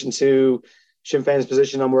in relation to Sinn Féin's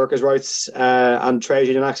position on workers' rights and trade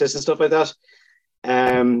union access and stuff like that.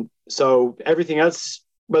 So everything else,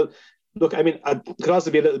 well, look, I mean, it could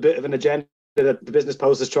also be a little bit of an agenda that the Business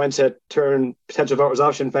Post is trying to turn potential voters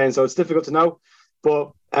off Sinn Féin, so it's difficult to know.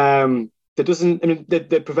 But that doesn't, I mean,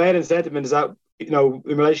 the prevailing sentiment is that, in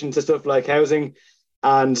relation to stuff like housing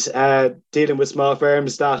and dealing with small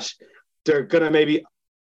firms, that they're going to maybe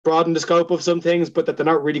broaden the scope of some things, but that they're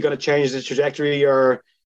not really going to change the trajectory or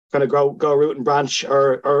kind of go root and branch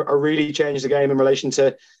or really change the game in relation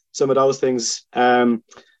to some of those things.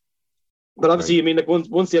 But obviously, I mean, like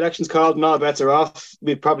once the election's called and all bets are off,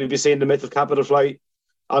 we'd probably be seeing the myth of capital flight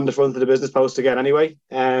on the front of the business post again anyway.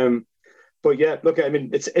 But yeah, look, I mean,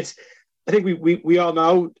 it's. I think we all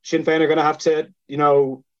know Sinn Féin are going to have to,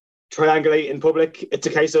 triangulate in public. It's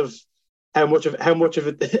a case of how much of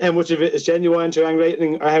it is genuine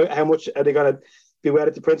triangulating, or how much are they going to be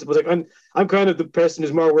wedded to principles. Like I'm kind of the person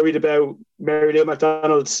who's more worried about Mary Lou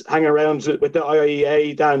McDonald's hanging around with the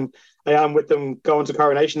IIEA than I am with them going to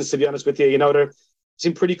coronations, to be honest with you. They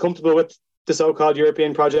seem pretty comfortable with the so-called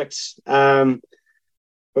European projects.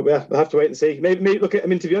 But yeah, we'll have to wait and see. Maybe look, I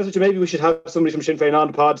mean, to be honest with you, maybe we should have somebody from Sinn Féin on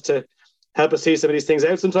the pod to help us see some of these things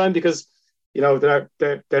out sometime, because they're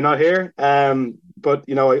not here. But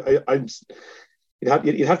you'd have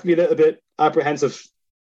to be a little bit apprehensive.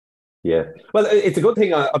 Yeah, well, it's a good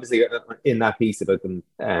thing, obviously, in that piece about them,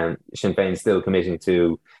 Sinn Féin still committing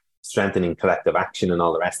to strengthening collective action and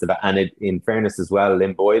all the rest of it. And in fairness as well,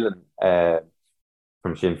 Lynn Boylan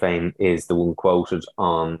from Sinn Féin is the one quoted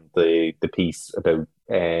on the piece about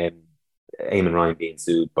Eamon Ryan being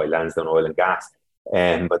sued by Lansdowne Oil and Gas.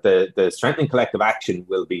 But the strengthening collective action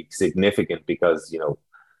will be significant because,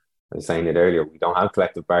 I was saying it earlier, we don't have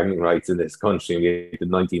collective bargaining rights in this country. We had the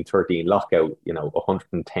 1913 lockout,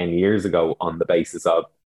 110 years ago, on the basis of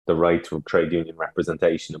the right to trade union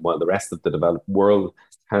representation. And while the rest of the developed world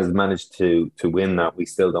has managed to win that, we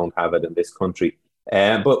still don't have it in this country.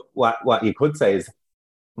 But what you could say is,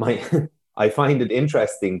 I find it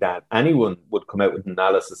interesting that anyone would come out with an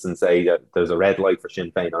analysis and say that there's a red light for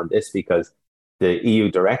Sinn Féin on this, because the EU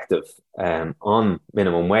directive on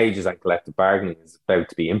minimum wages and collective bargaining is about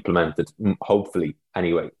to be implemented, hopefully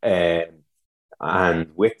anyway. And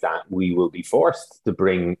with that, we will be forced to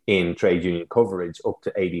bring in trade union coverage up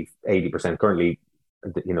to 80%. Currently,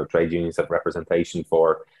 trade unions have representation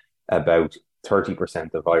for about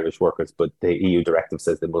 30% of Irish workers, but the EU directive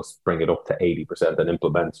says they must bring it up to 80% and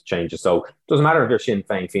implement changes. So it doesn't matter if you're Sinn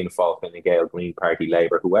Féin, Fianna Fáil, Fine Gael, Green Party,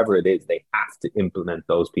 Labour, whoever it is, they have to implement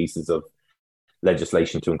those pieces of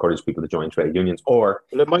legislation to encourage people to join trade unions. Or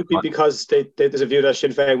it might be because there's a view that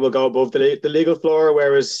Sinn Féin will go above the legal floor,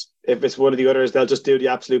 whereas if it's one of the others, they'll just do the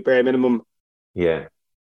absolute bare minimum. Yeah.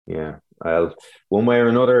 Well, one way or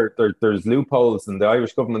another, there's loopholes, and the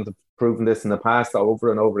Irish government have proven this in the past over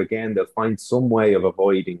and over again. They'll find some way of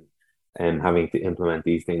avoiding having to implement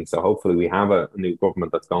these things. So hopefully we have a new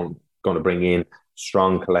government that's going to bring in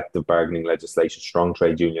strong collective bargaining legislation, strong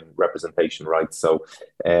trade union representation rights. So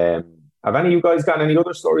have any of you guys got any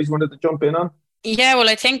other stories you wanted to jump in on? Yeah, well,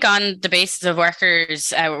 I think on the basis of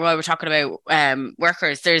workers, while we're talking about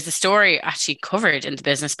workers, there's a story actually covered in the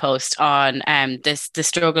Business Post on the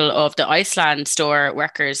struggle of the Iceland store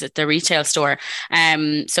workers at the retail store.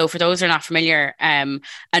 So for those who are not familiar,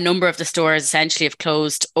 a number of the stores essentially have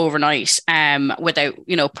closed overnight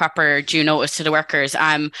without proper due notice to the workers.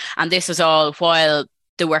 And this was all while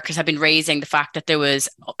the workers have been raising the fact that there was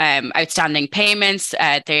outstanding payments,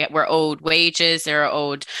 they were owed wages, they were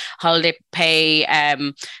owed holiday pay,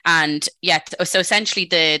 and yeah, so essentially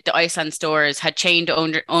the Iceland stores had changed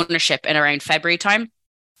ownership in around February time.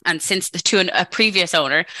 And since to a previous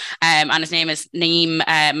owner, and his name is Naeem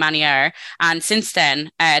Maniar, and since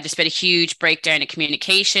then, there's been a huge breakdown in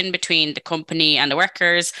communication between the company and the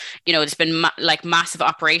workers. There's been massive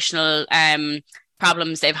operational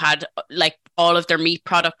problems. They've had all of their meat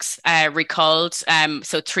products recalled.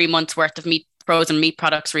 So 3 months worth of frozen meat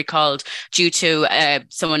products recalled due to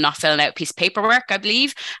someone not filling out a piece of paperwork, I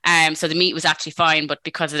believe. So the meat was actually fine, but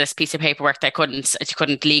because of this piece of paperwork, they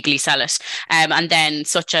couldn't legally sell it. And then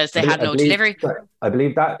such as they had no delivery. I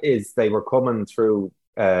believe that is they were coming through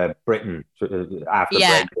Britain after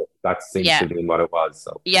Brexit. That seems to be what it was.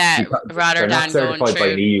 So rather than going through by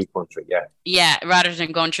an EU country, rather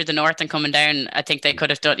than going through the north and coming down, I think they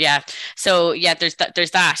could have done. So there's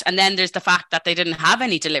that, and then there's the fact that they didn't have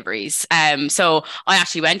any deliveries. So I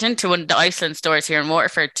actually went into one of the Iceland stores here in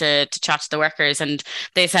Waterford to chat to the workers, and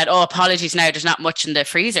they said, "Oh, apologies, now there's not much in the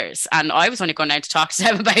freezers." And I was only going down to talk to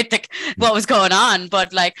them about what was going on,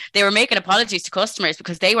 but they were making apologies to customers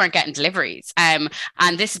because they weren't getting deliveries. And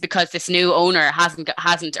this is because this new owner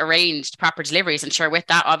hasn't arranged proper deliveries, and sure, with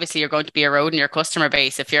that, obviously you're going to be eroding your customer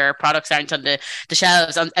base if your products aren't on the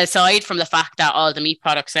shelves, aside from the fact that all the meat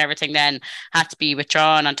products and everything then had to be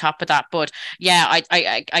withdrawn on top of that. But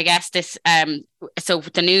I guess this so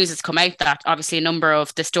the news has come out that obviously a number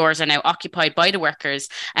of the stores are now occupied by the workers,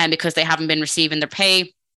 and because they haven't been receiving their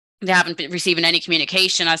pay. They haven't been receiving any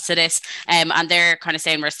communication as to this, and they're kind of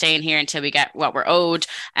saying we're staying here until we get what we're owed,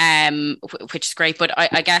 which is great. But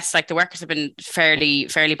I guess the workers have been fairly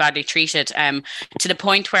badly treated, to the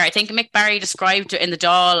point where I think Mick Barry described it in the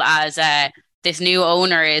Dáil as this new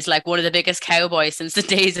owner is like one of the biggest cowboys since the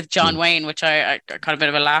days of John Wayne, which I kind of a bit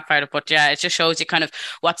of a laugh out of, but yeah, it just shows you kind of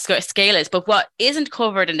what scale is. But what isn't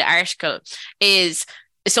covered in the article is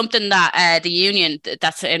something that the union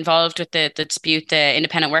that's involved with the dispute, the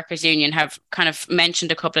Independent Workers Union, have kind of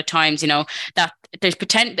mentioned a couple of times, that there's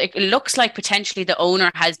it looks like potentially the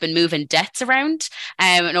owner has been moving debts around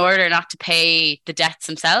in order not to pay the debts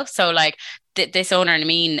themselves. So like this owner, I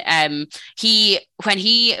mean, when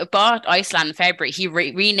he bought Iceland in February, he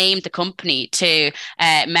renamed the company to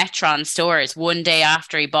Metron Stores one day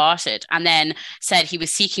after he bought it, and then said he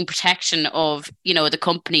was seeking protection of, the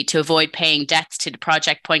company to avoid paying debts to the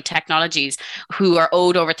Project Point Technologies, who are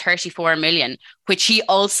owed over 34 million, which he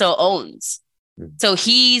also owns. So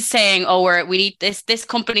he's saying, we need this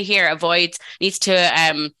company here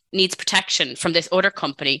needs protection from this other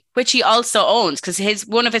company, which he also owns, because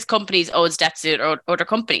one of his companies owes debts to the other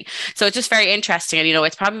company. So it's just very interesting, and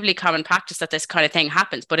it's probably common practice that this kind of thing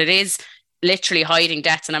happens, but it is literally hiding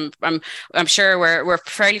debts. And I'm sure we're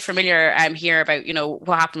fairly familiar here about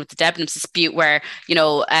what happened with the Debenhams dispute, where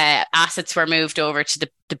assets were moved over to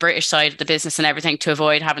the British side of the business and everything to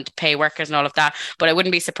avoid having to pay workers and all of that. But I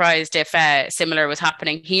wouldn't be surprised if similar was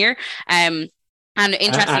happening here. And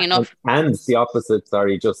interesting enough, and the opposite,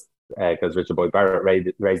 sorry, just because Richard Boyd Barrett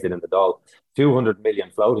raised it in the Dáil, 200 million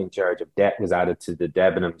floating charge of debt was added to the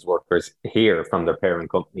Debenhams workers here from their parent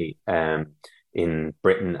company in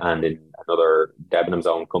Britain, and in another Debenhams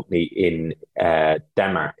owned company in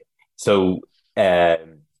Denmark. So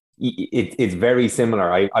it's very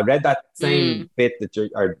similar. I read that same bit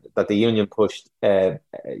that the union pushed the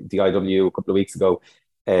IW a couple of weeks ago.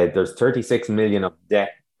 There's 36 million of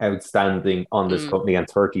debt outstanding on this company, and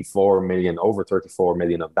over 34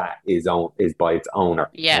 million of that is by its owner.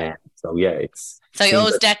 Yeah. So yeah, so he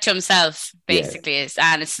owes debt to himself, basically,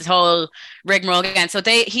 and it's this whole rigmarole again. So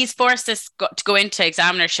he's forced this to go into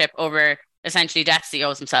examinership over essentially debts that he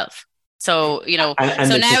owes himself. So now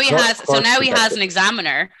he has an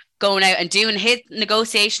examiner going out and doing his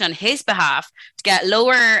negotiation on his behalf to get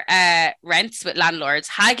lower rents with landlords,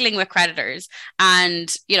 haggling with creditors,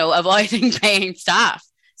 and avoiding paying staff.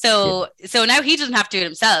 So now he doesn't have to do it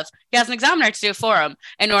himself. He has an examiner to do it for him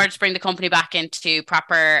in order to bring the company back into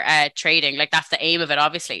proper trading. Like, that's the aim of it,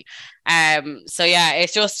 obviously. So yeah,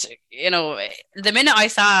 it's just, the minute I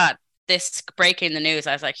saw this breaking the news,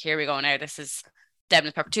 I was like, here we go now. This is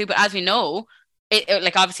Debenhams Proper 2. But as we know,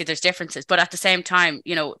 like, obviously there's differences, but at the same time,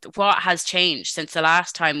 what has changed since the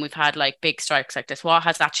last time we've had like big strikes like this? What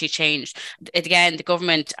has actually changed? Again, the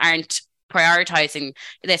government aren't prioritizing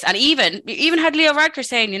this, and even had Leo Varadkar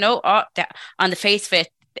saying, on the face of it,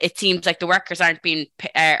 it seems like the workers are being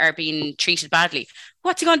treated badly.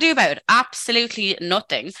 What's he going to do about it? Absolutely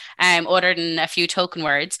nothing, other than a few token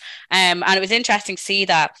words. And it was interesting to see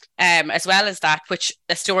that, as well as that, which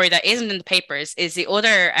a story that isn't in the papers is the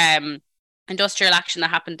other industrial action that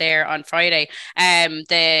happened there on Friday.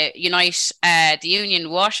 The union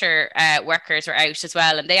water workers were out as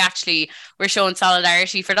well, and they actually were showing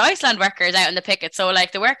solidarity for the Iceland workers out on the picket. So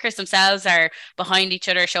like, the workers themselves are behind each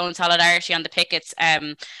other, showing solidarity on the pickets.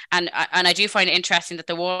 And I do find it interesting that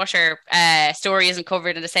the water story isn't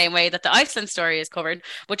covered in the same way that the Iceland story is covered,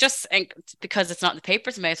 but just because it's not in the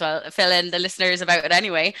papers, I may as well fill in the listeners about it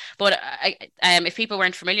anyway. But if people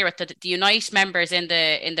weren't familiar with the Unite members in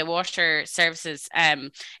the water services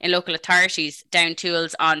in local authorities down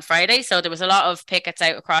tools on Friday. So there was a lot of pickets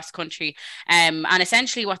out across the country, and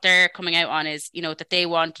essentially what they're coming out on is that they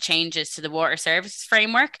want changes to the water services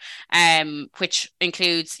framework, which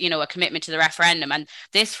includes a commitment to the referendum. And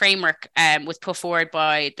this framework was put forward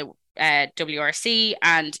by the WRC,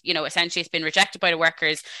 and essentially it's been rejected by the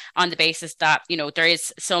workers on the basis that there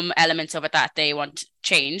is some elements of it that they want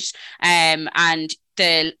changed, and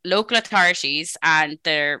the local authorities and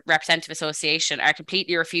their representative association are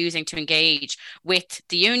completely refusing to engage with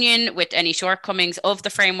the union with any shortcomings of the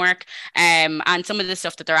framework. And some of the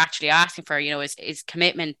stuff that they're actually asking for, is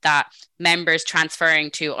commitment that members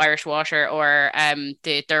transferring to Irish Water, or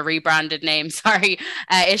their rebranded name,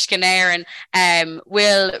 Ishkin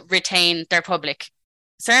will retain their public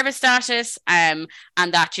service status, and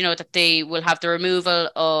that that they will have the removal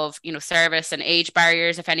of service and age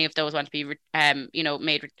barriers if any of those want to be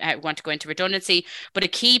want to go into redundancy. But a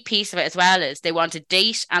key piece of it as well is they want a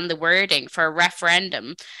date and the wording for a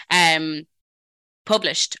referendum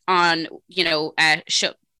published on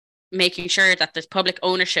making sure that there's public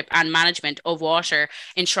ownership and management of water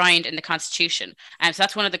enshrined in the constitution. And so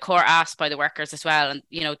that's one of the core asks by the workers as well. And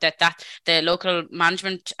that the local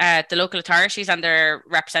management, the local authorities and their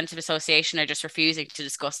representative association are just refusing to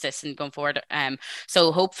discuss this and going forward.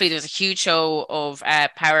 So hopefully there's a huge show of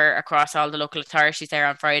power across all the local authorities there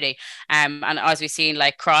on Friday. And as we've seen,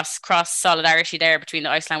 like cross solidarity there between the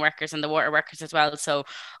Iceland workers and the water workers as well. So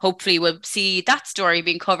hopefully we'll see that story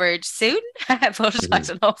being covered soon. But I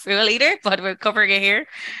don't know if we will either, but we're covering it here.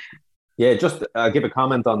 Yeah, just give a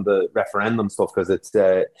comment on the referendum stuff, because it's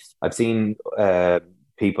I've seen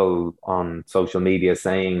people on social media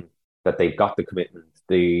saying that they've got the commitment.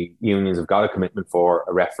 The unions have got a commitment for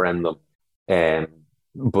a referendum,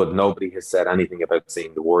 but nobody has said anything about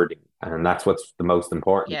seeing the wording. And that's what's the most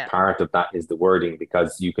important part of that, is the wording,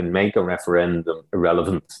 because you can make a referendum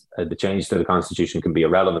irrelevant. The change to the constitution can be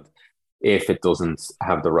irrelevant if it doesn't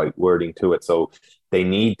have the right wording to it. So they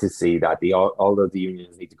need to see that all of the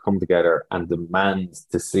unions need to come together and demand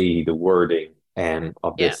to see the wording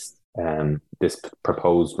of this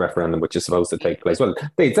proposed referendum, which is supposed to take place. Well,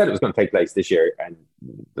 they said it was going to take place this year, and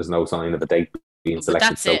there's no sign of a date being selected.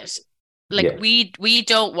 But that's it. Like, we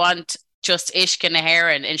don't want just Ishka na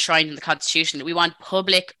Héireann enshrined in the constitution. We want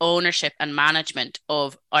public ownership and management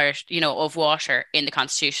of of water in the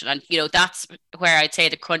constitution. And that's where I'd say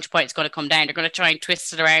the crunch point is going to come down. They're going to try and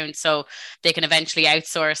twist it around so they can eventually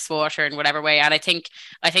outsource water in whatever way. And I think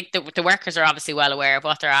the workers are obviously well aware of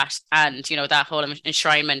what they're at, and that whole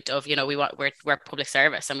enshrinement of we're public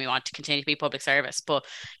service and we want to continue to be public service. But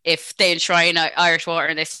if they enshrine Irish water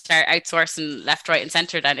and they start outsourcing left, right, and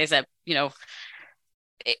centre, then is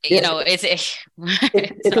it'll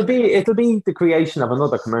be the creation of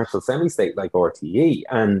another commercial semi-state like RTE,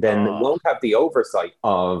 and then it won't have the oversight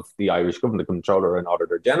of the Irish government, the Controller and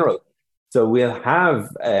Auditor General. So we'll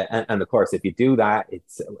have, and of course, if you do that,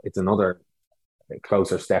 it's another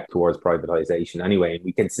closer step towards privatisation anyway. And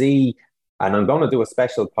we can see, and I'm going to do a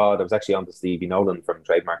special pod. I was actually on to Stevie Nolan from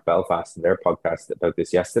Trademark Belfast and their podcast about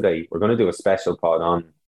this yesterday. We're going to do a special pod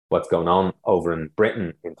on what's going on over in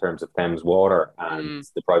Britain in terms of Thames Water and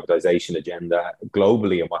the privatisation agenda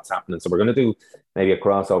globally and what's happening. So we're going to do maybe a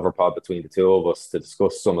crossover pod between the two of us to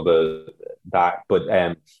discuss some of that.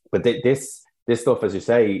 But this stuff, as you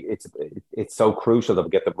say, it's so crucial that we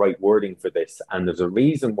get the right wording for this. And there's a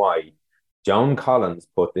reason why Joan Collins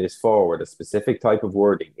put this forward, a specific type of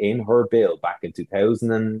wording in her bill back in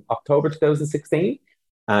October 2016.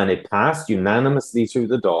 And it passed unanimously through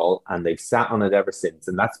the Dáil, and they've sat on it ever since.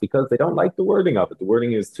 And that's because they don't like the wording of it. The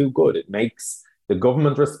wording is too good. It makes the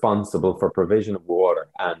government responsible for provision of water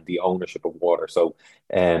and the ownership of water. So,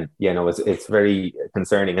 it's very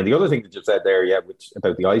concerning. And the other thing that you said there, which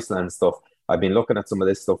about the Iceland stuff, I've been looking at some of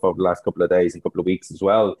this stuff over the last couple of days and couple of weeks as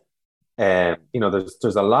well.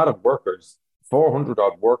 There's a lot of workers, 400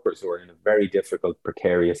 odd workers, who are in a very difficult,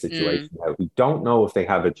 precarious situation now. We don't know if they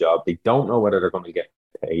have a job. They don't know whether they're going to get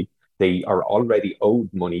paid. They are already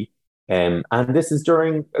owed money, and this is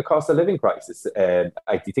during a cost of living crisis.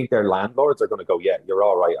 I think their landlords are going to go, "Yeah, you're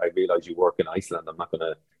all right. I realise you work in Iceland. I'm not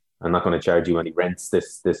going to charge you any rents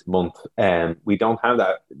this month." We don't have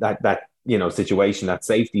that situation, that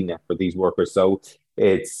safety net for these workers. So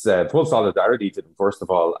it's full solidarity to them, first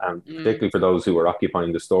of all, and particularly for those who are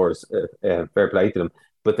occupying the stores. Fair play to them,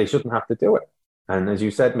 but they shouldn't have to do it. And as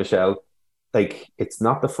you said, Michelle, like, it's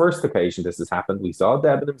not the first occasion this has happened. We saw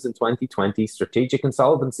Debenhams in 2020. Strategic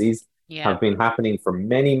insolvencies have been happening for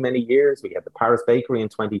many, many years. We had the Paris Bakery in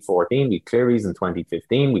 2014. We had Cleary's in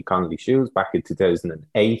 2015. We Connolly Shoes back in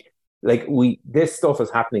 2008. Like, this stuff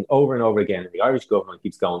is happening over and over again. And the Irish government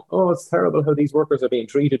keeps going, "Oh, it's terrible how these workers are being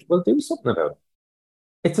treated." Well, do something about it.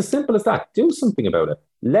 It's as simple as that. Do something about it.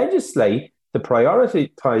 Legislate to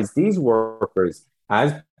prioritise these workers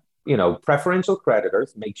as preferential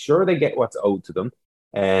creditors. Make sure they get what's owed to them.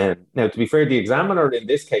 Now, to be fair, the examiner in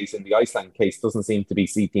this case, in the Iceland case, doesn't seem to be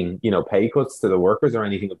seeking, pay cuts to the workers or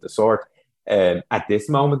anything of the sort at this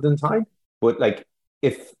moment in time. But like,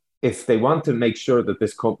 if they want to make sure that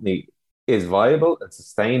this company is viable and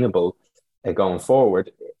sustainable going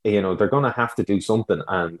forward, they're going to have to do something.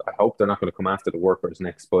 And I hope they're not going to come after the workers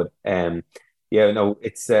next. But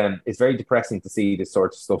it's very depressing to see this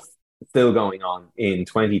sort of stuff still going on in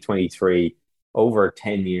 2023, over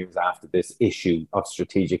 10 years after this issue of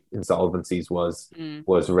strategic insolvencies was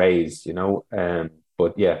raised,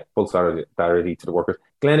 but yeah, full solidarity to the workers.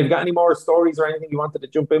 Glenn, have you got any more stories or anything you wanted to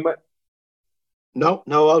jump in with? No,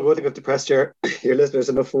 all good. I got depressed here. Your listeners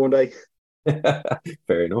enough for one day.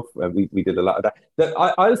 Fair enough. We did a lot of that.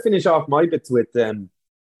 I'll finish off my bits with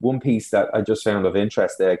one piece that I just found of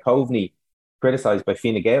interest. Coveney criticised by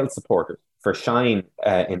Fine Gael supporters for Shine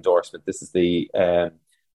endorsement. This is the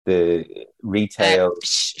retail.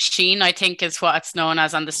 Sheen, I think, is what it's known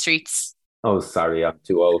as on the streets. Oh, sorry, I'm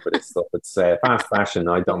too old for this stuff. It's fast fashion.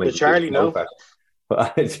 I don't even Charlie, no. fashion.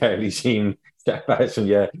 But Charlie Sheen, fashion,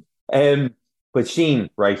 yeah. But Sheen,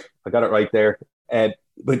 right, I got it right there.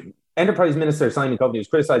 But Enterprise Minister Simon Coveney was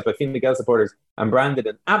criticised by Fine Gael supporters and branded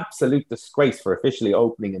an absolute disgrace for officially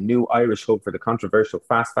opening a new Irish hub for the controversial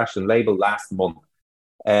fast fashion label last month.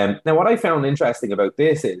 Now, what I found interesting about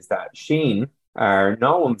this is that Sheen are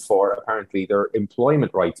known for, apparently, their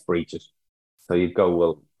employment rights breaches. So you'd go,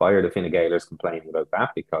 well, why are the Fine Gaelers complaining about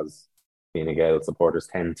that? Because Fine Gael supporters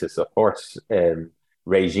tend to support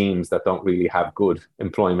regimes that don't really have good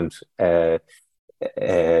employment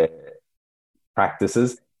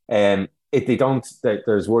practices. If they don't,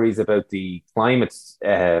 there's worries about the climate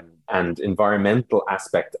and environmental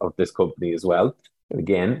aspect of this company as well.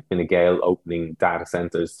 Again, Fine Gael opening data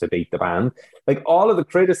centers to beat the band. Like all of the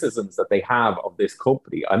criticisms that they have of this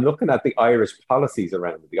company, I'm looking at the Irish policies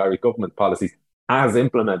around it, the Irish government policies as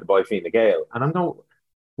implemented by Fine Gael, and I'm not.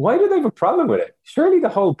 Why do they have a problem with it? Surely the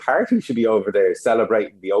whole party should be over there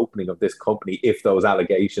celebrating the opening of this company if those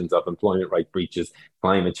allegations of employment right breaches,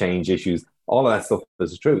 climate change issues, all of that stuff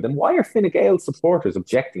is true. Then why are Fine Gael supporters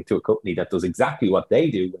objecting to a company that does exactly what they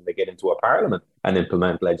do when they get into a parliament and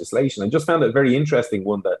implement legislation? I just found it a very interesting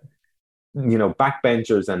one that, you know,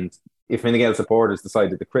 backbenchers and if Fine Gael supporters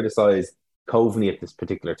decided to criticise Coveney at this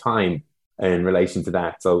particular time in relation to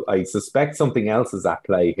that. So I suspect something else is at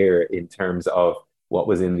play here in terms of what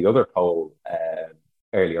was in the other poll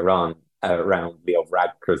earlier on around Leo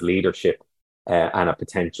Varadkar's leadership and a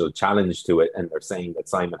potential challenge to it. And they're saying that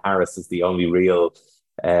Simon Harris is the only real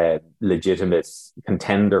legitimate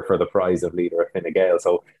contender for the prize of leader of Fine Gael.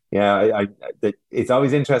 So, yeah, it's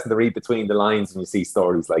always interesting to read between the lines when you see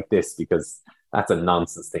stories like this, because that's a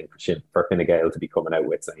nonsense thing for Fine Gael to be coming out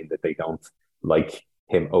with, saying that they don't like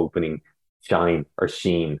him opening Shine or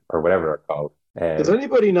Sheen or whatever they're called. Does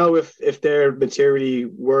anybody know if they're materially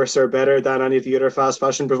worse or better than any of the other fast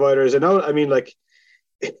fashion providers? I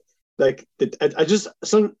just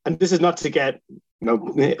and this is not to get, I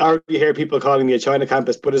already hear people calling me a China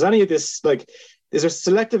campus, but is any of this is there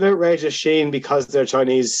selective outrage at Shein because they're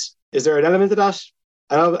Chinese? Is there an element of that?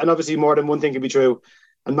 And obviously more than one thing can be true.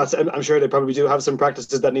 I'm sure they probably do have some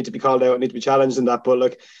practices that need to be called out and need to be challenged in that.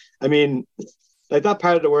 But that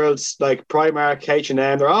part of the world, like Primark,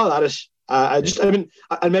 H&M, they're all at it. And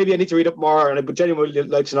maybe I need to read up more, and I would genuinely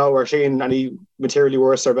like to know where Shein any materially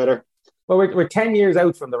worse or better. Well, we're 10 years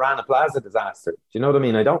out from the Rana Plaza disaster. Do you know what I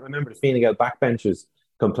mean? I don't remember the Fine Gael backbenchers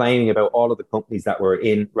complaining about all of the companies that were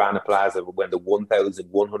in Rana Plaza when the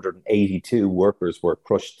 1,182 workers were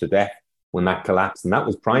crushed to death when that collapsed. And that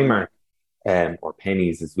was Primark, or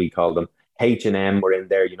Pennies as we call them. H&M were in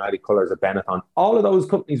there, United Colours of Benetton. All of those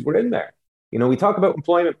companies were in there. You know, we talk about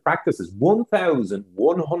employment practices.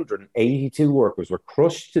 1,182 workers were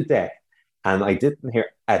crushed to death. And I didn't hear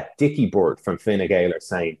a dicky bird from Fine Gaeler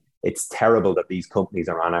saying it's terrible that these companies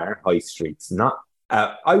are on our high streets.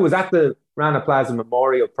 I was at the Rana Plaza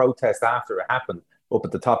Memorial protest after it happened up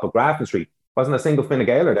at the top of Grafton Street. Wasn't a single Fine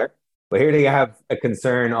Gaeler there. But here they have a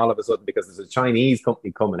concern all of a sudden because there's a Chinese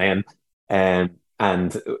company coming in and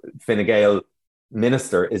Fine Gael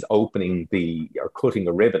minister is opening or cutting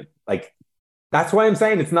a ribbon. Like, that's why I'm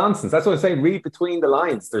saying it's nonsense. That's why I'm saying read between the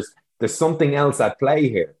lines. There's something else at play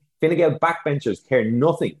here. Fine Gael backbenchers care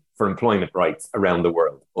nothing for employment rights around the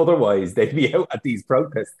world. Otherwise, they'd be out at these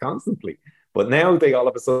protests constantly. But now they all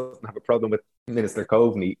of a sudden have a problem with Minister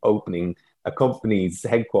Coveney opening a company's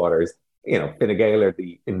headquarters. You know, Fine Gael are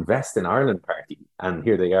the Invest in Ireland party, and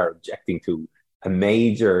here they are objecting to a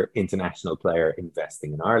major international player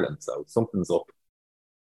investing in Ireland. So something's up.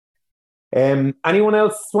 Anyone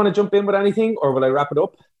else want to jump in with anything, or will I wrap it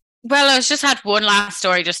up? Well, I just had one last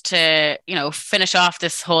story just to, finish off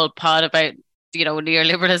this whole pod about,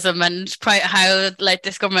 neoliberalism and how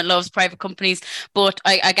this government loves private companies. But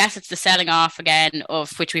I guess it's the selling off again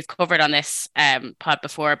of which we've covered on this pod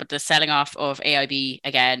before, but the selling off of AIB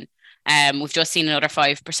again. We've just seen another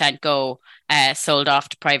 5% go sold off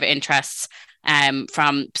to private interests.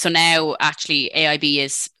 So now actually AIB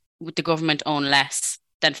is with the government own less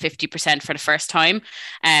than 50% for the first time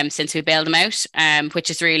since we bailed them out,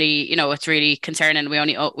 which is really, it's really concerning. We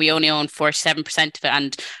only own 47% of it,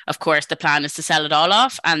 and of course the plan is to sell it all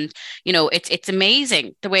off. And it's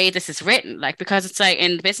amazing the way this is written, because it's like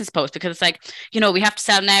in the business post, because it's like, we have to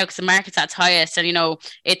sell now because the market's at its highest, and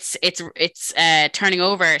it's turning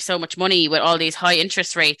over so much money with all these high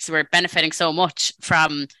interest rates. We're benefiting so much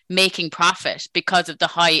from making profit because of the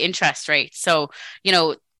high interest rates. So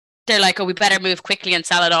they're like, oh, we better move quickly and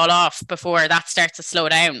sell it all off before that starts to slow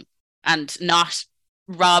down and not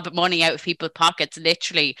rob money out of people's pockets,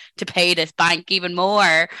 literally, to pay this bank even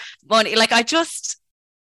more money. Like, I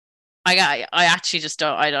actually just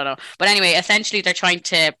don't, I don't know. But anyway, essentially they're trying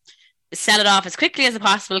to sell it off as quickly as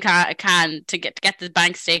possible can to get the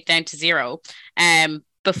bank stake down to zero,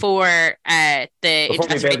 before the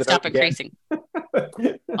interest rates stop increasing.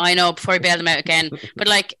 I know, before we bail them out again. But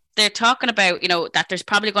like, they're talking about, that there's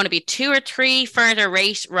probably going to be 2 or 3 further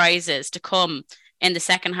rate rises to come in the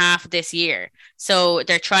second half of this year. So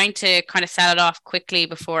they're trying to kind of sell it off quickly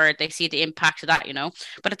before they see the impact of that,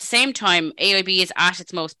 But at the same time, AIB is at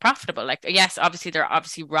its most profitable. Like, yes, obviously they're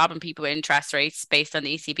robbing people with interest rates based on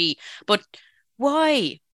the ECB, but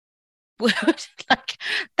why? Like,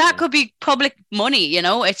 that could be public money,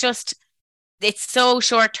 it's so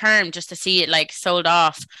short term just to see it like sold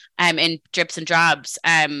off in drips and drabs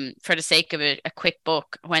for the sake of a quick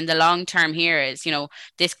buck, when the long term here is,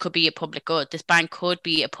 this could be a public good. This bank could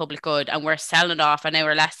be a public good, and we're selling it off, and now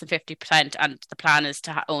we're less than 50%, and the plan is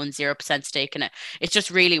to own 0% stake in it. It's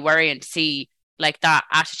just really worrying to see like that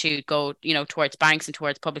attitude go, towards banks and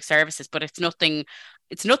towards public services. But it's nothing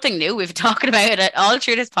new. We've been talking about it all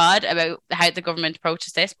through this pod about how the government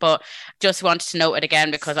approaches this, but just wanted to note it again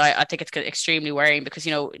because I think it's extremely worrying, because,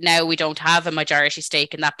 now we don't have a majority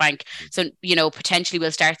stake in that bank. So, potentially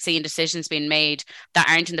we'll start seeing decisions being made that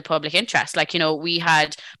aren't in the public interest. Like, we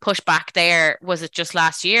had pushback there, was it just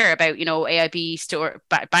last year, about, AIB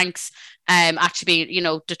banks actually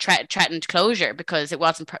being, threatened closure because it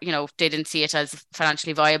wasn't, they didn't see it as a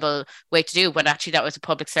financially viable way to do, when actually that was a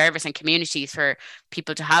public service and communities for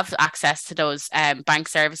people to have access to those bank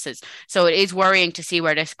services. So it is worrying to see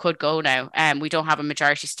where this could go now. We don't have a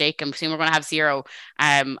majority stake, and soon we're going to have zero,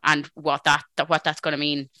 and what that's going to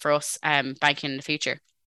mean for us banking in the future.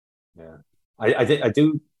 Yeah, I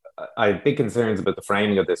have big concerns about the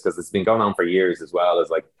framing of this, because it's been going on for years as well. As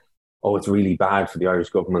like, oh, it's really bad for the Irish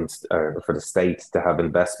government or for the state to have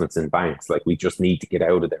investments in banks. Like, we just need to get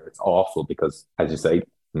out of there. It's awful because, as you say,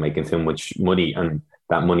 making too much money, and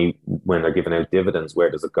that money, when they're giving out dividends, where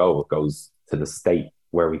does it go? It goes to the state,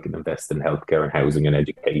 where we can invest in healthcare and housing and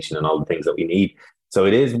education and all the things that we need. So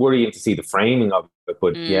it is worrying to see the framing of it.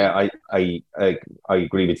 But yeah, I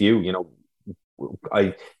agree with you.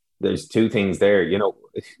 There's two things there.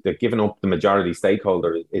 They're giving up the majority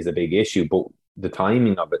stakeholder is a big issue, but the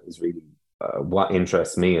timing of it is really what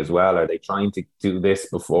interests me as well. Are they trying to do this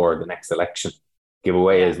before the next election? Give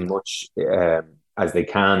away as much as they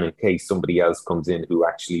can in case somebody else comes in who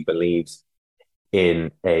actually believes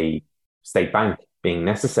in a state bank being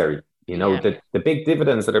necessary. The big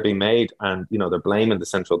dividends that are being made, and they're blaming the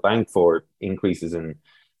central bank for increases in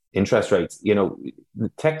interest rates.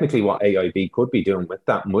 Technically what AIB could be doing with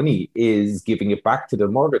that money is giving it back to the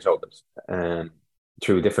mortgage holders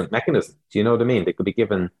through a different mechanism. Do you know what I mean? They could be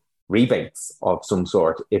given rebates of some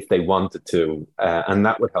sort if they wanted to, and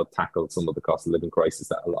that would help tackle some of the cost of living crisis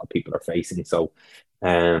that a lot of people are facing. So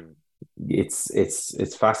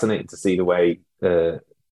it's fascinating to see the way the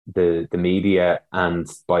media, and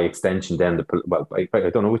by extension then I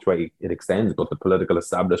don't know which way it extends, but the political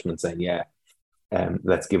establishment saying,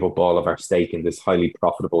 let's give up all of our stake in this highly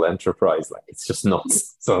profitable enterprise. Like, it's just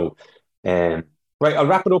nuts. So right, I'll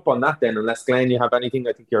wrap it up on that then, unless, Glenn, you have anything.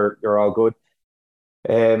 I think you're all good.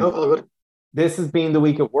 All good. This has been The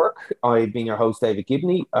Week at Work. I've been your host, David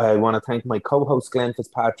Gibney. I want to thank my co-hosts, Glenn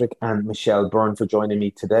Fitzpatrick and Michelle Byrne, for joining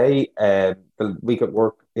me today. The Week at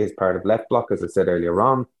Work is part of Left Block, as I said earlier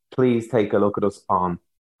on. Please take a look at us on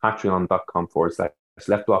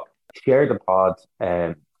patreon.com/Left Block. Share the pod,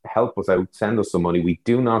 help us out, send us some money. We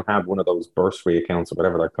do not have one of those bursary accounts or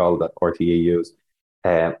whatever they're called that RTE use.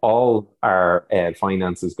 All our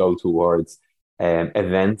finances go towards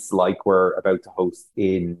events like we're about to host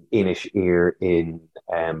in Inisheer in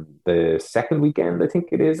the second weekend, I think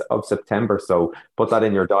it is, of September. So put that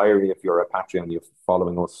in your diary if you're a Patreon, you're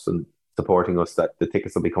following us and supporting us, that the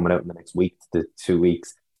tickets will be coming out in the next week to 2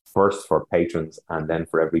 weeks. First for patrons and then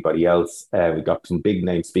for everybody else. We've got some big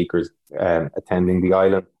name speakers attending the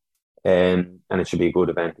island, and it should be a good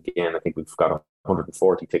event again. I think we've got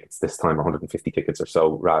 140 tickets this time, 150 tickets or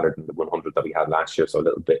so, rather than the 100 that we had last year. So a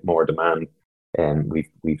little bit more demand. And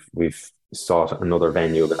we've sought another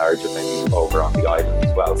venue, a larger venue over on the island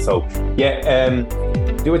as well. So yeah,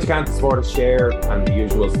 do what you can to support us, share, and the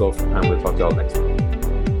usual stuff. And we'll talk to you all next week.